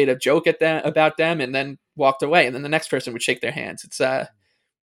a joke about them, and then walked away. And then the next person would shake their hands.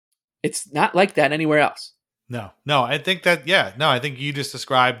 It's not like that anywhere else. No, I think that, I think you just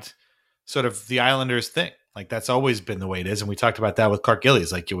described sort of the Islanders thing. Like that's always been the way it is. And we talked about that with Clark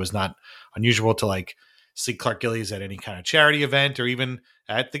Gillies. Like it was not unusual to like see Clark Gillies at any kind of charity event, or even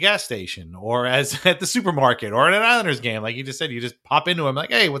at the gas station, or as at the supermarket, or at an Islanders game. Like you just said, you just pop into him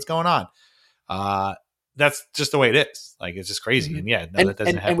like, "Hey, what's going on?" That's just the way it is. Like it's just crazy. Mm-hmm. And that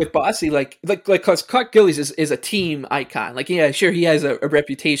doesn't happen. And with Bossy, like cause Clark Gillies is a team icon. Like, yeah, sure, he has a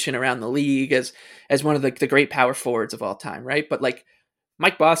reputation around the league as one of the great power forwards of all time, right? But like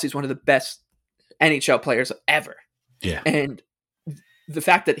Mike Bossy is one of the best NHL players ever. Yeah. And the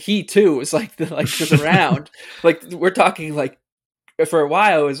fact that he too is like just around, like we're talking like for a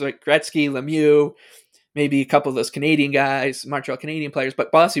while it was like Gretzky, Lemieux, maybe a couple of those Canadian guys, Montreal Canadian players,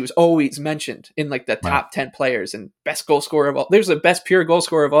 but Bossy was always mentioned in like the top 10 players and best goal scorer of all. There's the best pure goal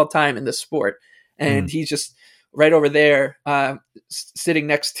scorer of all time in this sport. And he's just right over there, sitting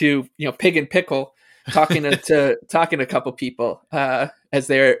next to, Pig and Pickle, talking to a couple people, as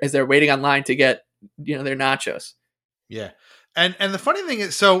they're waiting online to get, their nachos. Yeah. And the funny thing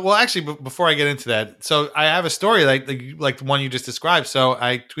is, actually, before I get into that, so I have a story like the one you just described. So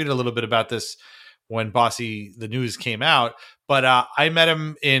I tweeted a little bit about this when Bossy, the news came out. But I met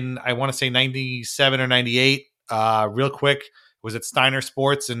him in, I want to say 97 or 98, real quick. It was at Steiner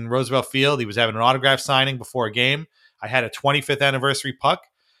Sports in Roosevelt Field. He was having an autograph signing before a game. I had a 25th anniversary puck,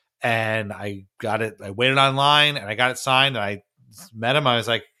 and I got it. I waited online, and I got it signed, and I met him. I was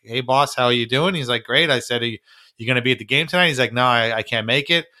like, hey, boss, how are you doing? He's like, great. I said, are you going to be at the game tonight? He's like, no, I can't make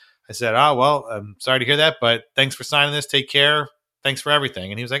it. I said, oh, well, I'm sorry to hear that, but thanks for signing this. Take care. Thanks for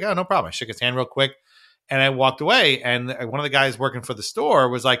everything. And he was like, oh, no problem. I shook his hand real quick, and I walked away. And one of the guys working for the store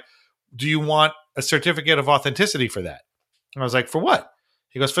was like, do you want a certificate of authenticity for that? And I was like, for what?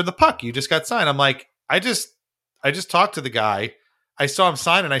 He goes, for the puck. You just got signed. I'm like, I just talked to the guy. I saw him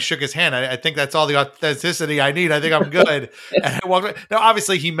sign and I shook his hand. I think that's all the authenticity I need. I think I'm good. And I walked away. Now,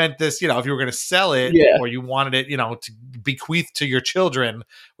 obviously, he meant this, if you were going to sell it or you wanted it, to bequeath to your children,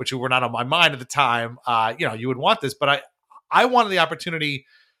 which were not on my mind at the time, you would want this. But I wanted the opportunity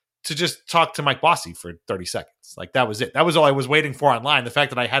to just talk to Mike Bossy for 30 seconds. Like, that was it. That was all I was waiting for online. The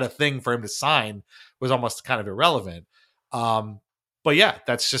fact that I had a thing for him to sign was almost kind of irrelevant. But yeah,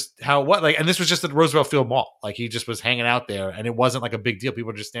 that's just how and this was just at the Roosevelt Field Mall. Like, he just was hanging out there, and it wasn't like a big deal.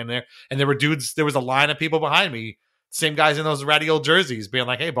 People were just standing there, and there was a line of people behind me, same guys in those ratty old jerseys, being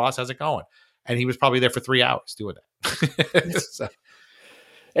like, hey, boss, how's it going? And he was probably there for 3 hours doing that. So.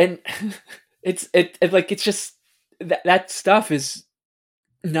 And it's just that stuff is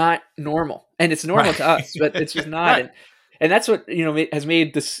not normal, and it's normal to us, but it's just not. Right. And that's what, has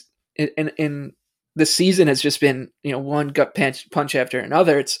made this in the season has just been, one gut punch after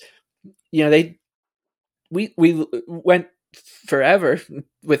another. It's, we went forever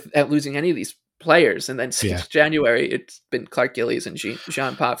without losing any of these players. And then since January, it's been Clark Gillies and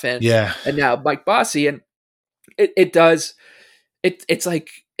Jean Potvin. Yeah. And now Mike Bossy. And it's like,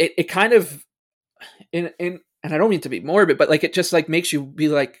 it kind of, and I don't mean to be morbid, but like, it just like makes you be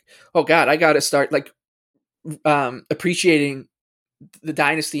like, oh God, I got to start like, appreciating the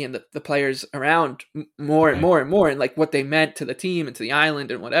dynasty and the players around more and more and more, and like what they meant to the team and to the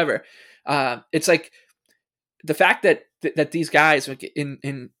island and whatever. It's like the fact that these guys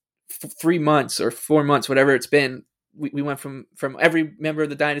in 3 months or 4 months, whatever it's been, we went from every member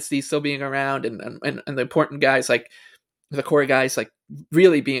of the dynasty still being around and the important guys, like the core guys, like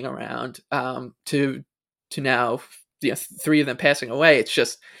really being around, to now, 3 of them passing away. It's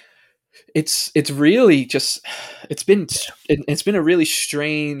just, it's really just, it's been a really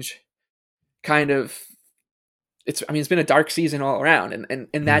strange kind of, it's been a dark season all around,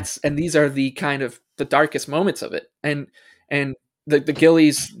 and that's, and these are the kind of the darkest moments of it. And the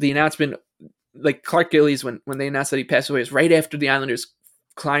Gillies, the announcement, like Clark Gillies, when they announced that he passed away, was right after the Islanders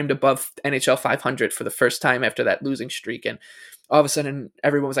climbed above NHL 500 for the first time after that losing streak. And all of a sudden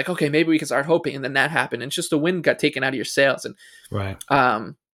everyone was like, okay, maybe we can start hoping. And then that happened, and it's just the wind got taken out of your sails. And right.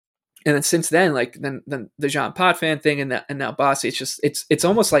 And then since then, like then the Jean Potvin thing and now Bossy, it's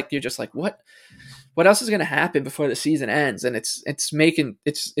almost like you're just like, what else is going to happen before the season ends? And it's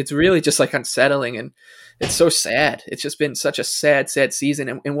really just like unsettling, and it's so sad. It's just been such a sad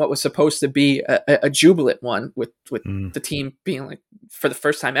season, and what was supposed to be a jubilant one with the team being like, for the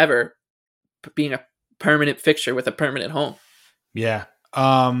first time ever, being a permanent fixture with a permanent home. Yeah.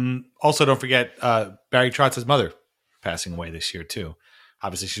 Also, don't forget Barry Trotz's mother passing away this year too.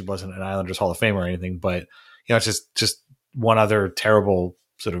 Obviously, she wasn't an Islanders Hall of Fame or anything, but it's just one other terrible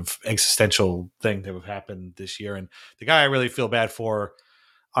sort of existential thing that would happen this year. And the guy I really feel bad for,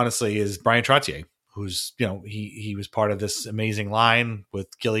 honestly, is Bryan Trottier, who's, he was part of this amazing line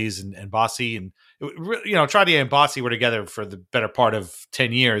with Gillies and Bossy. And, Trottier and Bossy were together for the better part of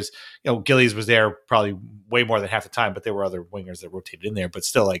 10 years. Gillies was there probably way more than half the time, but there were other wingers that rotated in there. But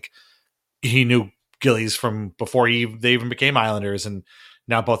still, like, he knew Gillies from before they even became Islanders. And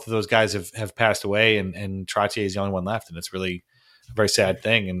now both of those guys have passed away, and Trottier is the only one left. And it's really a very sad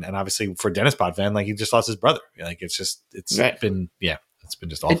thing. And obviously for Dennis Potvin, like, he just lost his brother. Like, it's right. been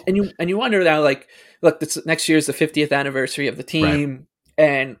just awful. And you wonder now, like, look, next year is the 50th anniversary of the team, right,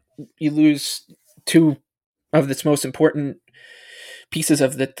 and you lose 2 of its most important pieces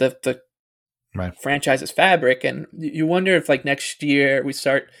of the right. franchise's fabric. And you wonder if, like, next year we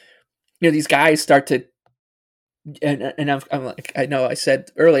start, these guys start to, and I'm like, I know I said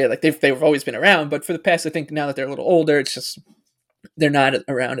earlier, like, they've always been around, but for the past, I think now that they're a little older, it's just, they're not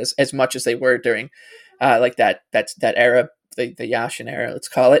around as much as they were during like that era, the Yashin era, let's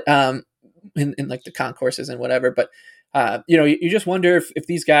call it, in like the concourses and whatever. But you just wonder if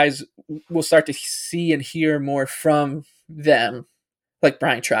these guys will start to see and hear more from them, like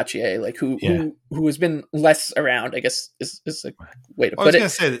Bryan Trottier, like who has been less around, I guess is a way to put it. I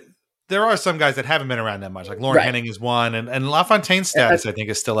was going to say there are some guys that haven't been around that much. Like Lauren Henning is one, and LaFontaine's status I think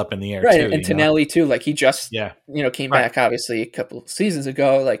is still up in the air too. And Tonelli too. Like he just came back obviously a couple of seasons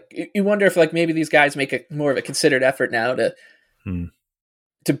ago. Like you wonder if like maybe these guys make a more of a considered effort now to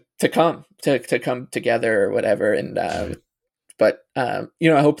come together or whatever. And but I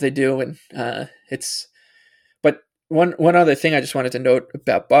hope they do. And but one other thing I just wanted to note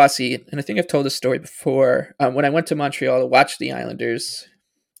about Bossy, and I think I've told this story before. When I went to Montreal to watch the Islanders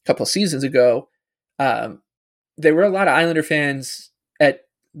a couple of seasons ago, there were a lot of Islander fans at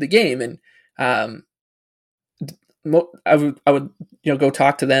the game, and I would go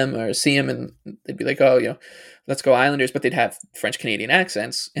talk to them or see them, and they'd be like, "Oh, let's go Islanders," but they'd have French Canadian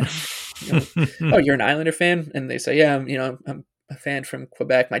accents. And, "Oh, you're an Islander fan?" And they say, "Yeah, I'm a fan from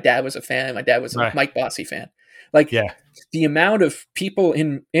Quebec. My dad was a fan. My dad was a Mike Bossy fan." Like the amount of people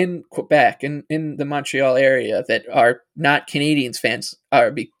in Quebec and in the Montreal area that are not Canadians fans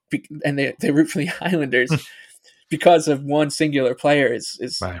and they root for the Islanders because of one singular player is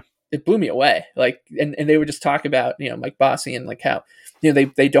it blew me away. Like, and they would just talk about, Mike Bossy and like how,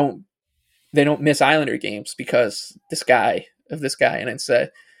 they don't miss Islander games because this guy. And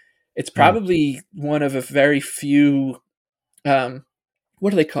it's probably one of a very few, what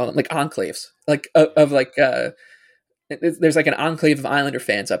do they call them? Like enclaves, like there's like an enclave of Islander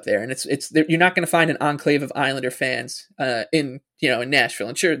fans up there, and it's you're not going to find an enclave of Islander fans in Nashville.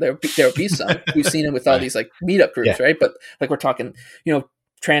 And sure, there'll be some. We've seen them with all these like meetup groups, right? But like we're talking,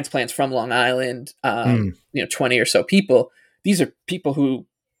 transplants from Long Island, 20 or so people. These are people who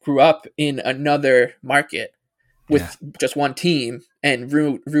grew up in another market with just one team and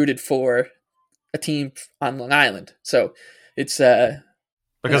rooted for a team on Long Island. So it's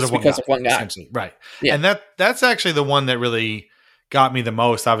because of one guy, right? Yeah. And that's actually the one that really got me the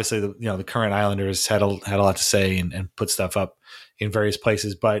most. Obviously, the current Islanders had a lot to say and put stuff up in various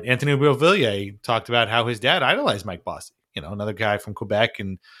places. But Anthony Beauvillier talked about how his dad idolized Mike Bossy, another guy from Quebec,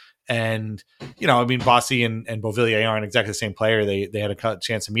 and Bossy and Beauvillier aren't exactly the same player. They had a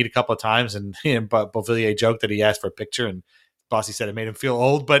chance to meet a couple of times, but Beauvillier joked that he asked for a picture, and Bossy said it made him feel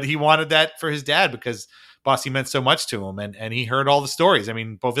old, but he wanted that for his dad because Bossy meant so much to him, and he heard all the stories. I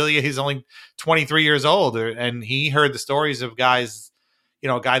mean, Beauvillier, he's only 23 years old, and he heard the stories of guys,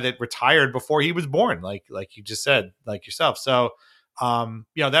 a guy that retired before he was born, like you just said, like yourself. So,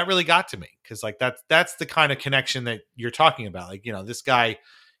 that really got to me because like that's the kind of connection that you're talking about. Like, this guy,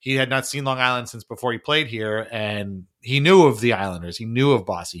 he had not seen Long Island since before he played here, and he knew of the Islanders, he knew of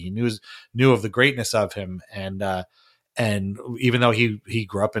Bossy, he knew of the greatness of him, and even though he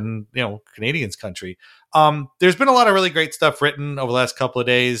grew up in Canadians country, there's been a lot of really great stuff written over the last couple of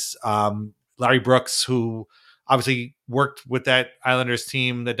days. Larry Brooks, who obviously worked with that Islanders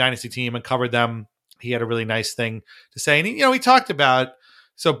team, the dynasty team, and covered them, he had a really nice thing to say. And he talked about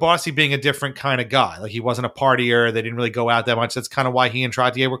Bossy being a different kind of guy. Like, he wasn't a partier. They didn't really go out that much. That's kind of why he and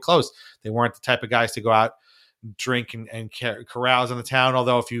Trottier were close. They weren't the type of guys to go out, drink and carouse on the town.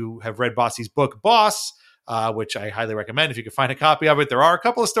 Although if you have read Bossy's book, Boss, which I highly recommend if you can find a copy of it, there are a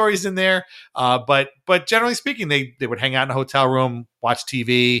couple of stories in there. But generally speaking, they would hang out in a hotel room, watch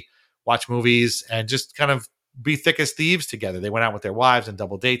TV, watch movies, and just kind of be thick as thieves together. They went out with their wives and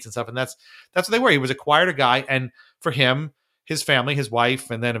double dates and stuff, and that's what they were. He was a quieter guy, and for him, his family, his wife,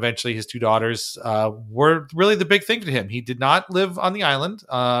 and then eventually his two daughters were really the big thing to him. He did not live on the island.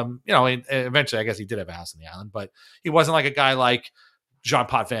 Eventually, I guess he did have a house on the island, but he wasn't like a guy like Jean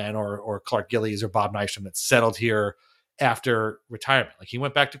Potvin or Clark Gillies or Bob Nystrom that settled here after retirement. Like, he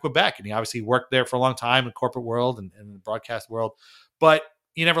went back to Quebec, and he obviously worked there for a long time in the corporate world and the broadcast world, but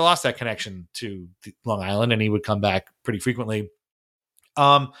he never lost that connection to Long Island, and he would come back pretty frequently.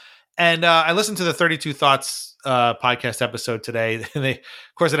 I listened to the 32 Thoughts podcast episode today. Of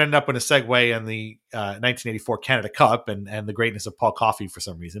course, it ended up in a segue in the 1984 Canada Cup and the greatness of Paul Coffey for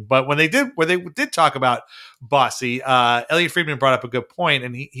some reason. But when they did talk about Bossy, Elliot Friedman brought up a good point,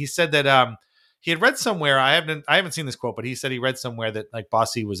 and he said that he had read somewhere, I haven't seen this quote, but he said he read somewhere that like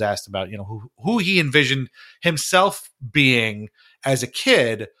Bossy was asked about who he envisioned himself being as a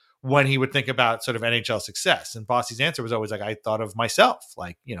kid when he would think about sort of NHL success. And Bossy's answer was always like, I thought of myself.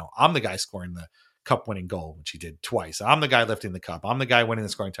 Like, I'm the guy scoring the cup winning goal, which he did twice. I'm the guy lifting the cup. I'm the guy winning the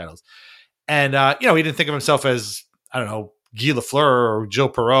scoring titles. And, he didn't think of himself as, I don't know, Guy Lafleur or Joe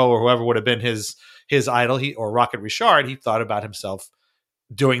Perreault or whoever would have been his idol, or Rocket Richard. He thought about himself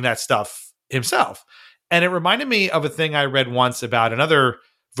doing that stuff himself. And it reminded me of a thing I read once about another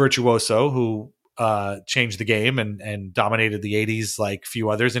virtuoso who changed the game and dominated the 80s like few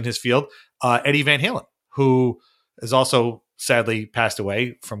others in his field, Eddie Van Halen, who has also sadly passed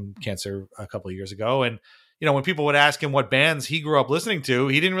away from cancer a couple of years ago. And when people would ask him what bands he grew up listening to,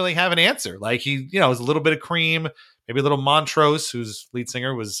 he didn't really have an answer. Like he, it was a little bit of Cream, maybe a little Montrose, whose lead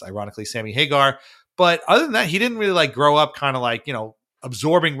singer was ironically Sammy Hagar. But other than that, he didn't really like grow up kind of like,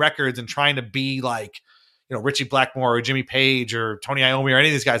 absorbing records and trying to be like, Richie Blackmore or Jimmy Page or Tony Iommi or any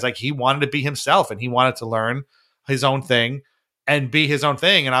of these guys. Like he wanted to be himself and he wanted to learn his own thing and be his own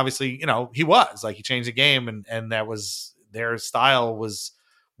thing. And obviously, he was like, he changed the game and that was their style was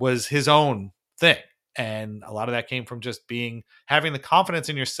his own thing. And a lot of that came from just having the confidence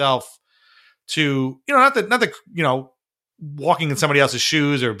in yourself to, not that, walking in somebody else's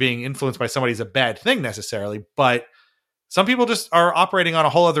shoes or being influenced by somebody is a bad thing necessarily, but some people just are operating on a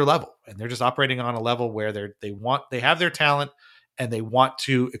whole other level, and they're just operating on a level where they have their talent and they want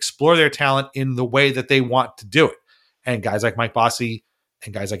to explore their talent in the way that they want to do it. And guys like Mike Bossy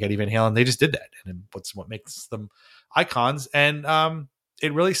and guys like Eddie Van Halen, they just did that. And what's what makes them icons. And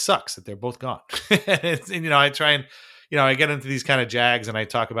it really sucks that they're both gone. And I try and, I get into these kind of jags and I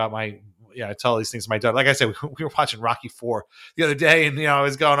talk about I tell these things to my daughter. Like I said, we were watching Rocky IV the other day, and I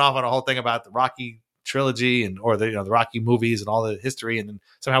was going off on a whole thing about the Rocky trilogy or the Rocky movies and all the history, and then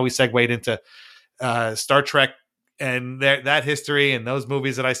somehow we segued into Star Trek and that history and those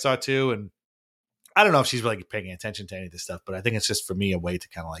movies that I saw too. And I don't know if she's really paying attention to any of this stuff, but I think it's just for me a way to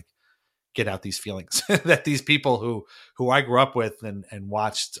kind of like get out these feelings that these people who I grew up with and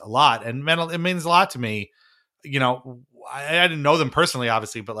watched a lot and it means a lot to me. I didn't know them personally,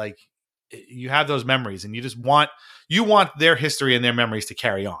 obviously, but like you have those memories and you want their history and their memories to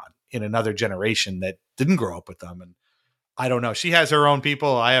carry on in another generation that didn't grow up with them. And I don't know, she has her own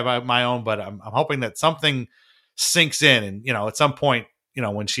people. I have my own, but I'm hoping that something sinks in and, at some point,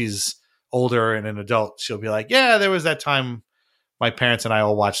 when she's older and an adult, she'll be like, yeah, there was that time my parents and I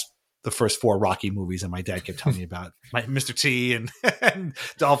all watched the first 4 Rocky movies and my dad kept telling me about Mr. T and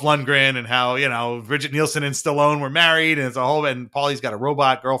Dolph Lundgren and how, Bridget Nielsen and Stallone were married and it's a whole, and Paulie's got a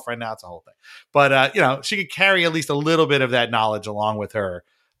robot girlfriend now. It's a whole thing. But, she could carry at least a little bit of that knowledge along with her.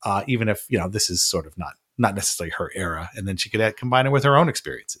 Even if, this is sort of not necessarily her era. And then she could combine it with her own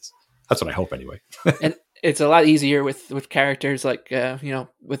experiences. That's what I hope anyway. And it's a lot easier with characters like,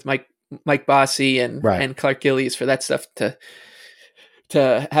 with Mike Bossy and Clark Gillies for that stuff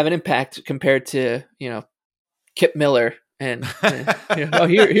to have an impact compared to, Kip Miller and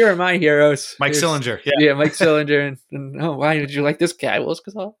here are my heroes. Mike Sillinger. Yeah. Mike Sillinger. And why did you like this guy? Well, it's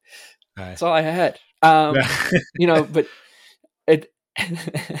because that's all I had. But it,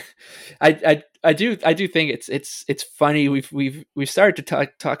 I do think it's funny. We've started to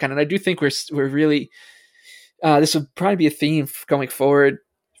talk on it. I do think we're really this will probably be a theme going forward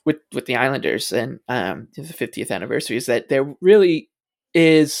with the Islanders and the 50th anniversary is that there really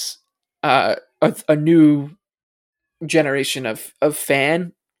is a new generation of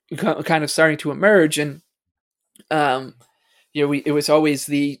fan kind of starting to emerge, and it was always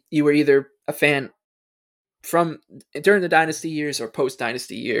you were either a fan from during the dynasty years or post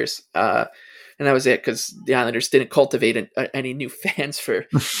dynasty years, and that was it because the Islanders didn't cultivate any new fans for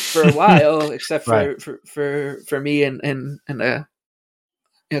a while, except for me and a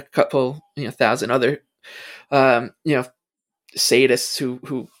couple thousand other sadists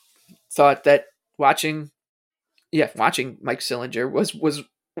who thought that watching Mike Sillinger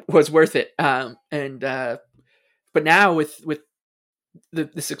was worth it, but now with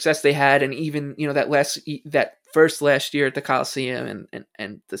the success they had, and even that first last year at the Coliseum,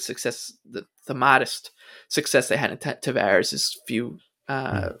 and the success, the modest success they had in Tavares'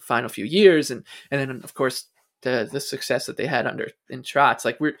 final few years, and then of course the success that they had in Trotz,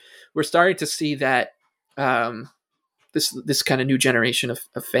 like we're starting to see that this kind of new generation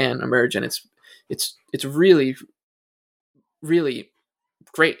of fan emerge, and it's really really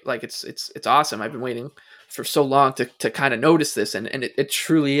great. Like it's awesome. I've been waiting for so long to kind of notice this, and it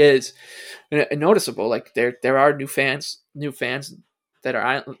truly is noticeable. Like there are new fans that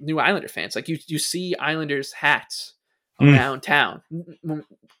are new Islander fans. Like you see Islanders hats around town.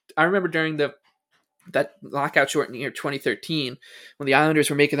 I remember during that lockout shortened year 2013, when the Islanders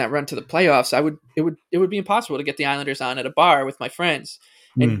were making that run to the playoffs, it would be impossible to get the Islanders on at a bar with my friends,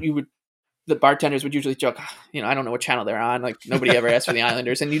 and the bartenders would usually joke, I don't know what channel they're on. Like nobody ever asked for the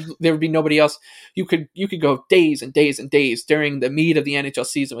Islanders, and there would be nobody else. You could go days and days and days during the meat of the NHL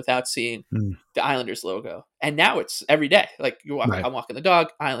season without seeing the Islanders logo. And now it's every day. Like I'm walking the dog,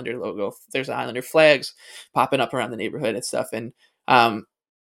 Islander logo. There's Islander flags popping up around the neighborhood and stuff. And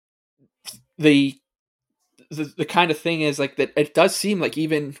the kind of thing is like that. It does seem like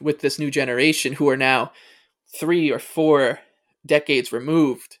even with this new generation who are now 3 or 4 decades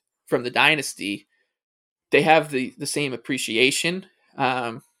removed from the dynasty, they have the same appreciation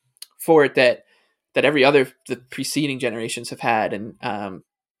for it that that the preceding generations have had, and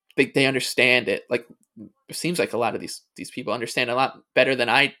they understand it. Like, it seems like a lot of these people understand a lot better than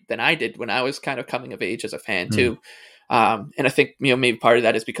I did when I was kind of coming of age as a fan too. And I think, maybe part of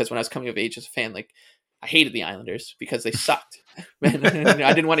that is because when I was coming of age as a fan, like, I hated the Islanders because they sucked. And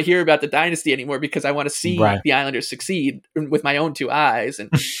I didn't want to hear about the dynasty anymore because I want to see the Islanders succeed with my own two eyes,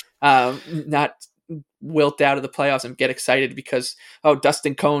 and not wilt out of the playoffs and get excited because,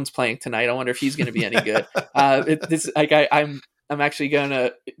 Dustin Cohn's playing tonight. I wonder if he's going to be any good. I'm actually going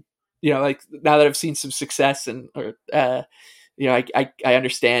to, like, now that I've seen some success I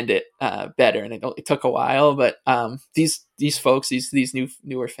understand it better, and it took a while, but these folks, these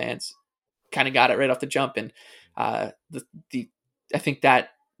newer fans, kind of got it right off the jump, and I think that,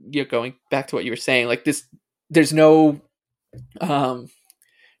 going back to what you were saying, like, there's no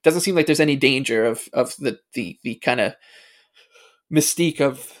doesn't seem like there's any danger of the kind of mystique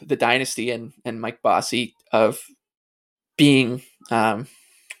of the dynasty and Mike Bossy of being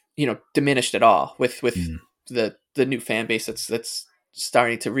diminished at all with the new fan base that's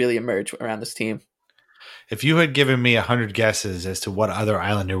starting to really emerge around this team. If you had given me 100 guesses as to what other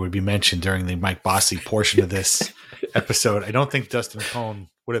Islander would be mentioned during the Mike Bossy portion of this episode, I don't think Dustin Cohn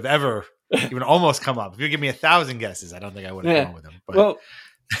would have ever even almost come up. If you give me 1,000 guesses, I don't think I would have come up with him. But. Well,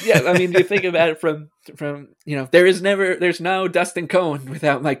 yeah, I mean, you think about it from there's no Dustin Cohn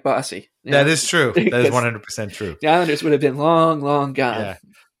without Mike Bossy. That is true. That is 100% true. The Islanders would have been long gone.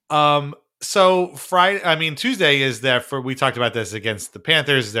 Yeah. So Tuesday is we talked about this against the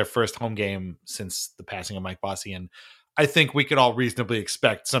Panthers, is their first home game since the passing of Mike Bossy. And I think we could all reasonably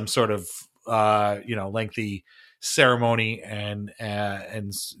expect some sort of, lengthy ceremony and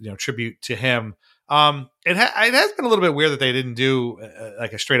tribute to him. It has been a little bit weird that they didn't do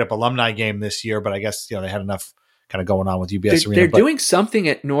like a straight up alumni game this year, but I guess, they had enough kind of going on with UBS Arena. They're doing something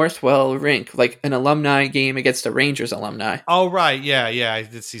at Northwell Rink, like an alumni game against the Rangers alumni. Oh, right. Yeah. I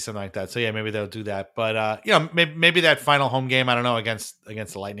did see something like that. So yeah, maybe they'll do that. But maybe that final home game, I don't know, against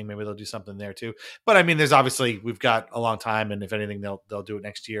the Lightning, maybe they'll do something there too. But I mean, there's obviously, we've got a long time, and if anything, they'll do it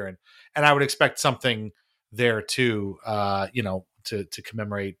next year. And I would expect something there too, to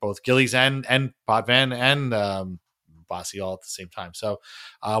commemorate both Gillies and Potvin and Bossy all at the same time. So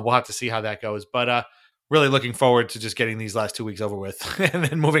we'll have to see how that goes. But really looking forward to just getting these last 2 weeks over with and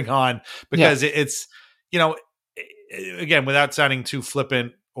then moving on, because it's, again, without sounding too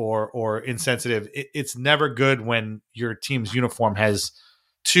flippant or insensitive, it's never good when your team's uniform has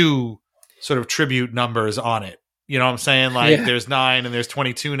two sort of tribute numbers on it. You know what I'm saying? Like there's 9 and there's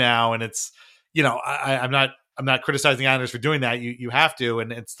 22 now. And it's, I'm not criticizing the Islanders for doing that. You have to,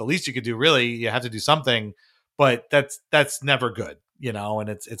 and it's the least you could do, really. You have to do something, but that's never good, and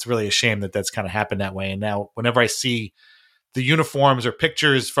it's really a shame that that's kind of happened that way. And now whenever I see the uniforms or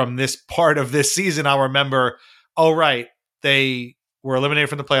pictures from this part of this season, I'll remember, oh, right, they were eliminated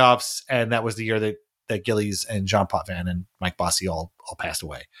from the playoffs, and that was the year that Gillies and John Potvin and Mike Bossy all passed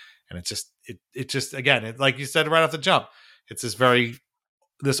away. And it just again, like you said right off the jump, it's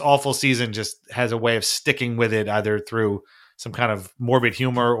this awful season just has a way of sticking with it, either through some kind of morbid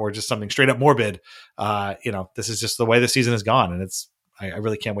humor or just something straight up morbid. This is just the way the season has gone, and I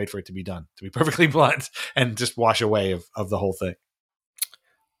really can't wait for it to be done, to be perfectly blunt, and just wash away of the whole thing.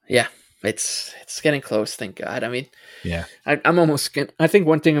 Yeah, it's getting close. Thank God. I mean, yeah, I'm almost. I think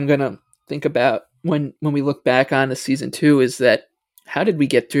one thing I'm gonna think about when we look back on the season 2 is that, how did we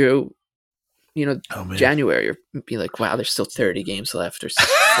get through January, or be like, wow, there's still 30 games left or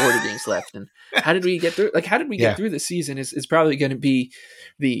 40 games left, and how did we get through? Like, how did we get through the season? Is probably going to be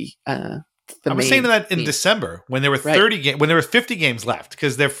the. I was saying that in December when there were 50 games left,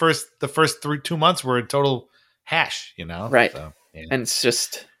 because the first 2 months were a total hash, right? So, yeah. And it's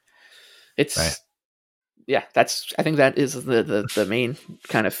just, I think that is the main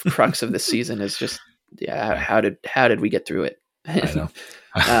kind of crux of the season is just, how did we get through it? I know.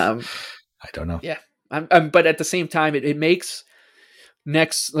 I don't know. Yeah. But at the same time, it makes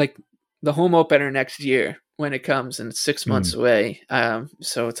the home opener next year, when it comes, and it's 6 months away.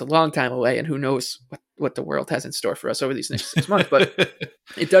 So it's a long time away, and who knows what the world has in store for us over these next 6 months. But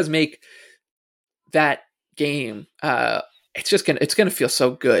it does make that game, it's going to feel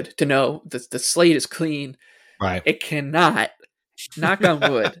so good to know that the slate is clean. Right. It cannot, knock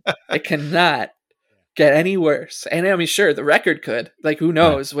on wood, it cannot get any worse. And I mean, sure, the record could, like, who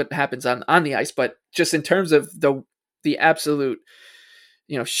knows what happens on the ice, but just in terms of the absolute,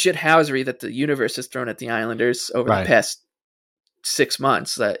 shithousery that the universe has thrown at the Islanders over the past 6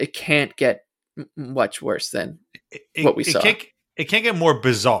 months, it can't get much worse than what we saw. It can't get more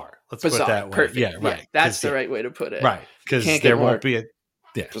bizarre. Let's put it that way. Perfect. Yeah, right. Yeah, that's the right way to put it. Right. Because there won't be a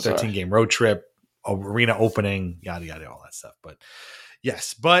 13-game road trip. arena opening, yada, yada, all that stuff. But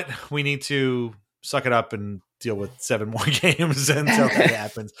yes, but we need to suck it up and deal with 7 more games until that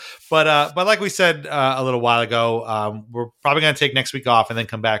happens. But like we said a little while ago, we're probably going to take next week off and then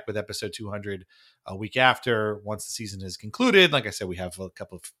come back with episode 200 a week after, once the season is concluded. Like I said, we have a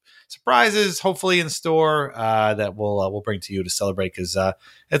couple of surprises hopefully in store that we'll bring to you to celebrate, because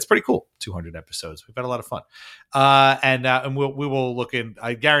it's pretty cool. 200 episodes. We've had a lot of fun. And we will look in.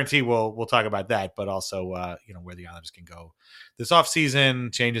 I guarantee we'll talk about that, but also where the Islanders can go this off season,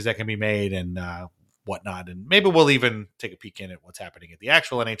 changes that can be made, and whatnot. And maybe we'll even take a peek in at what's happening at the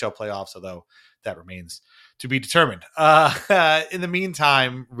actual NHL playoffs, although that remains to be determined. In the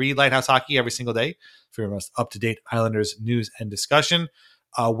meantime, read Lighthouse Hockey every single day for your most up-to-date Islanders news and discussion.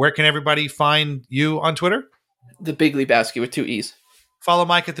 Where can everybody find you on Twitter? The Big Lebowski with 2 E's. Follow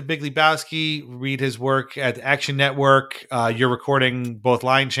Mike at the Big Lebowski. Read his work at Action Network. You're recording both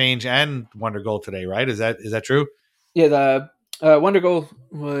Line Change and Wonder Goal today, right? Is that true? Yeah, the Wonder Goal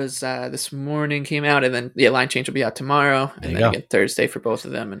was this morning, came out, and then Line Change will be out tomorrow, and then again Thursday for both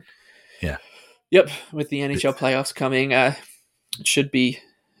of them. And yep, with the NHL playoffs coming, it should be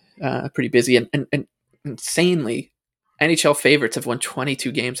pretty busy. And insanely, NHL favorites have won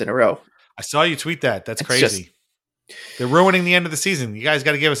 22 games in a row. I saw you tweet that. That's crazy. They're ruining the end of the season. You guys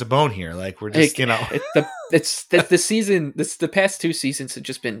got to give us a bone here. Like, we're just, the season. The past 2 seasons have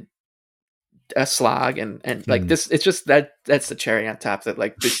just been a slog, and like this. It's just that's the cherry on top. That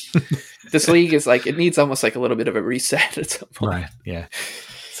like this league is like, it needs almost like a little bit of a reset at some point. Right. Yeah.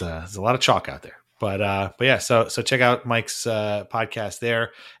 There's a lot of chalk out there. But yeah, so check out Mike's podcast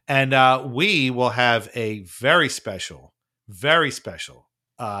there, and we will have a very special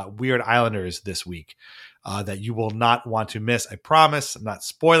Weird Islanders this week that you will not want to miss. I promise. I'm not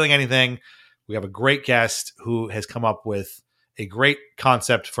spoiling anything. We have a great guest who has come up with a great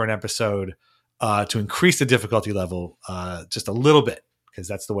concept for an episode to increase the difficulty level just a little bit, because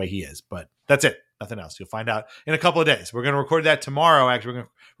that's the way he is. But that's it. Nothing else. You'll find out in a couple of days. We're going to record that tomorrow. Actually, we're going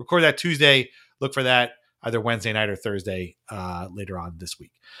to record that Tuesday. Look for that either Wednesday night or Thursday later on this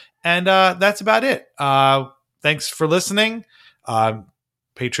week. And that's about it. Thanks for listening.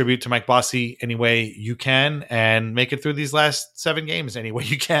 Pay tribute to Mike Bossy any way you can, and make it through these last 7 games any way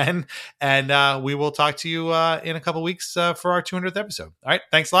you can. And we will talk to you in a couple of weeks for our 200th episode. All right.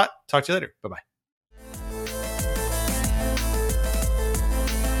 Thanks a lot. Talk to you later. Bye-bye.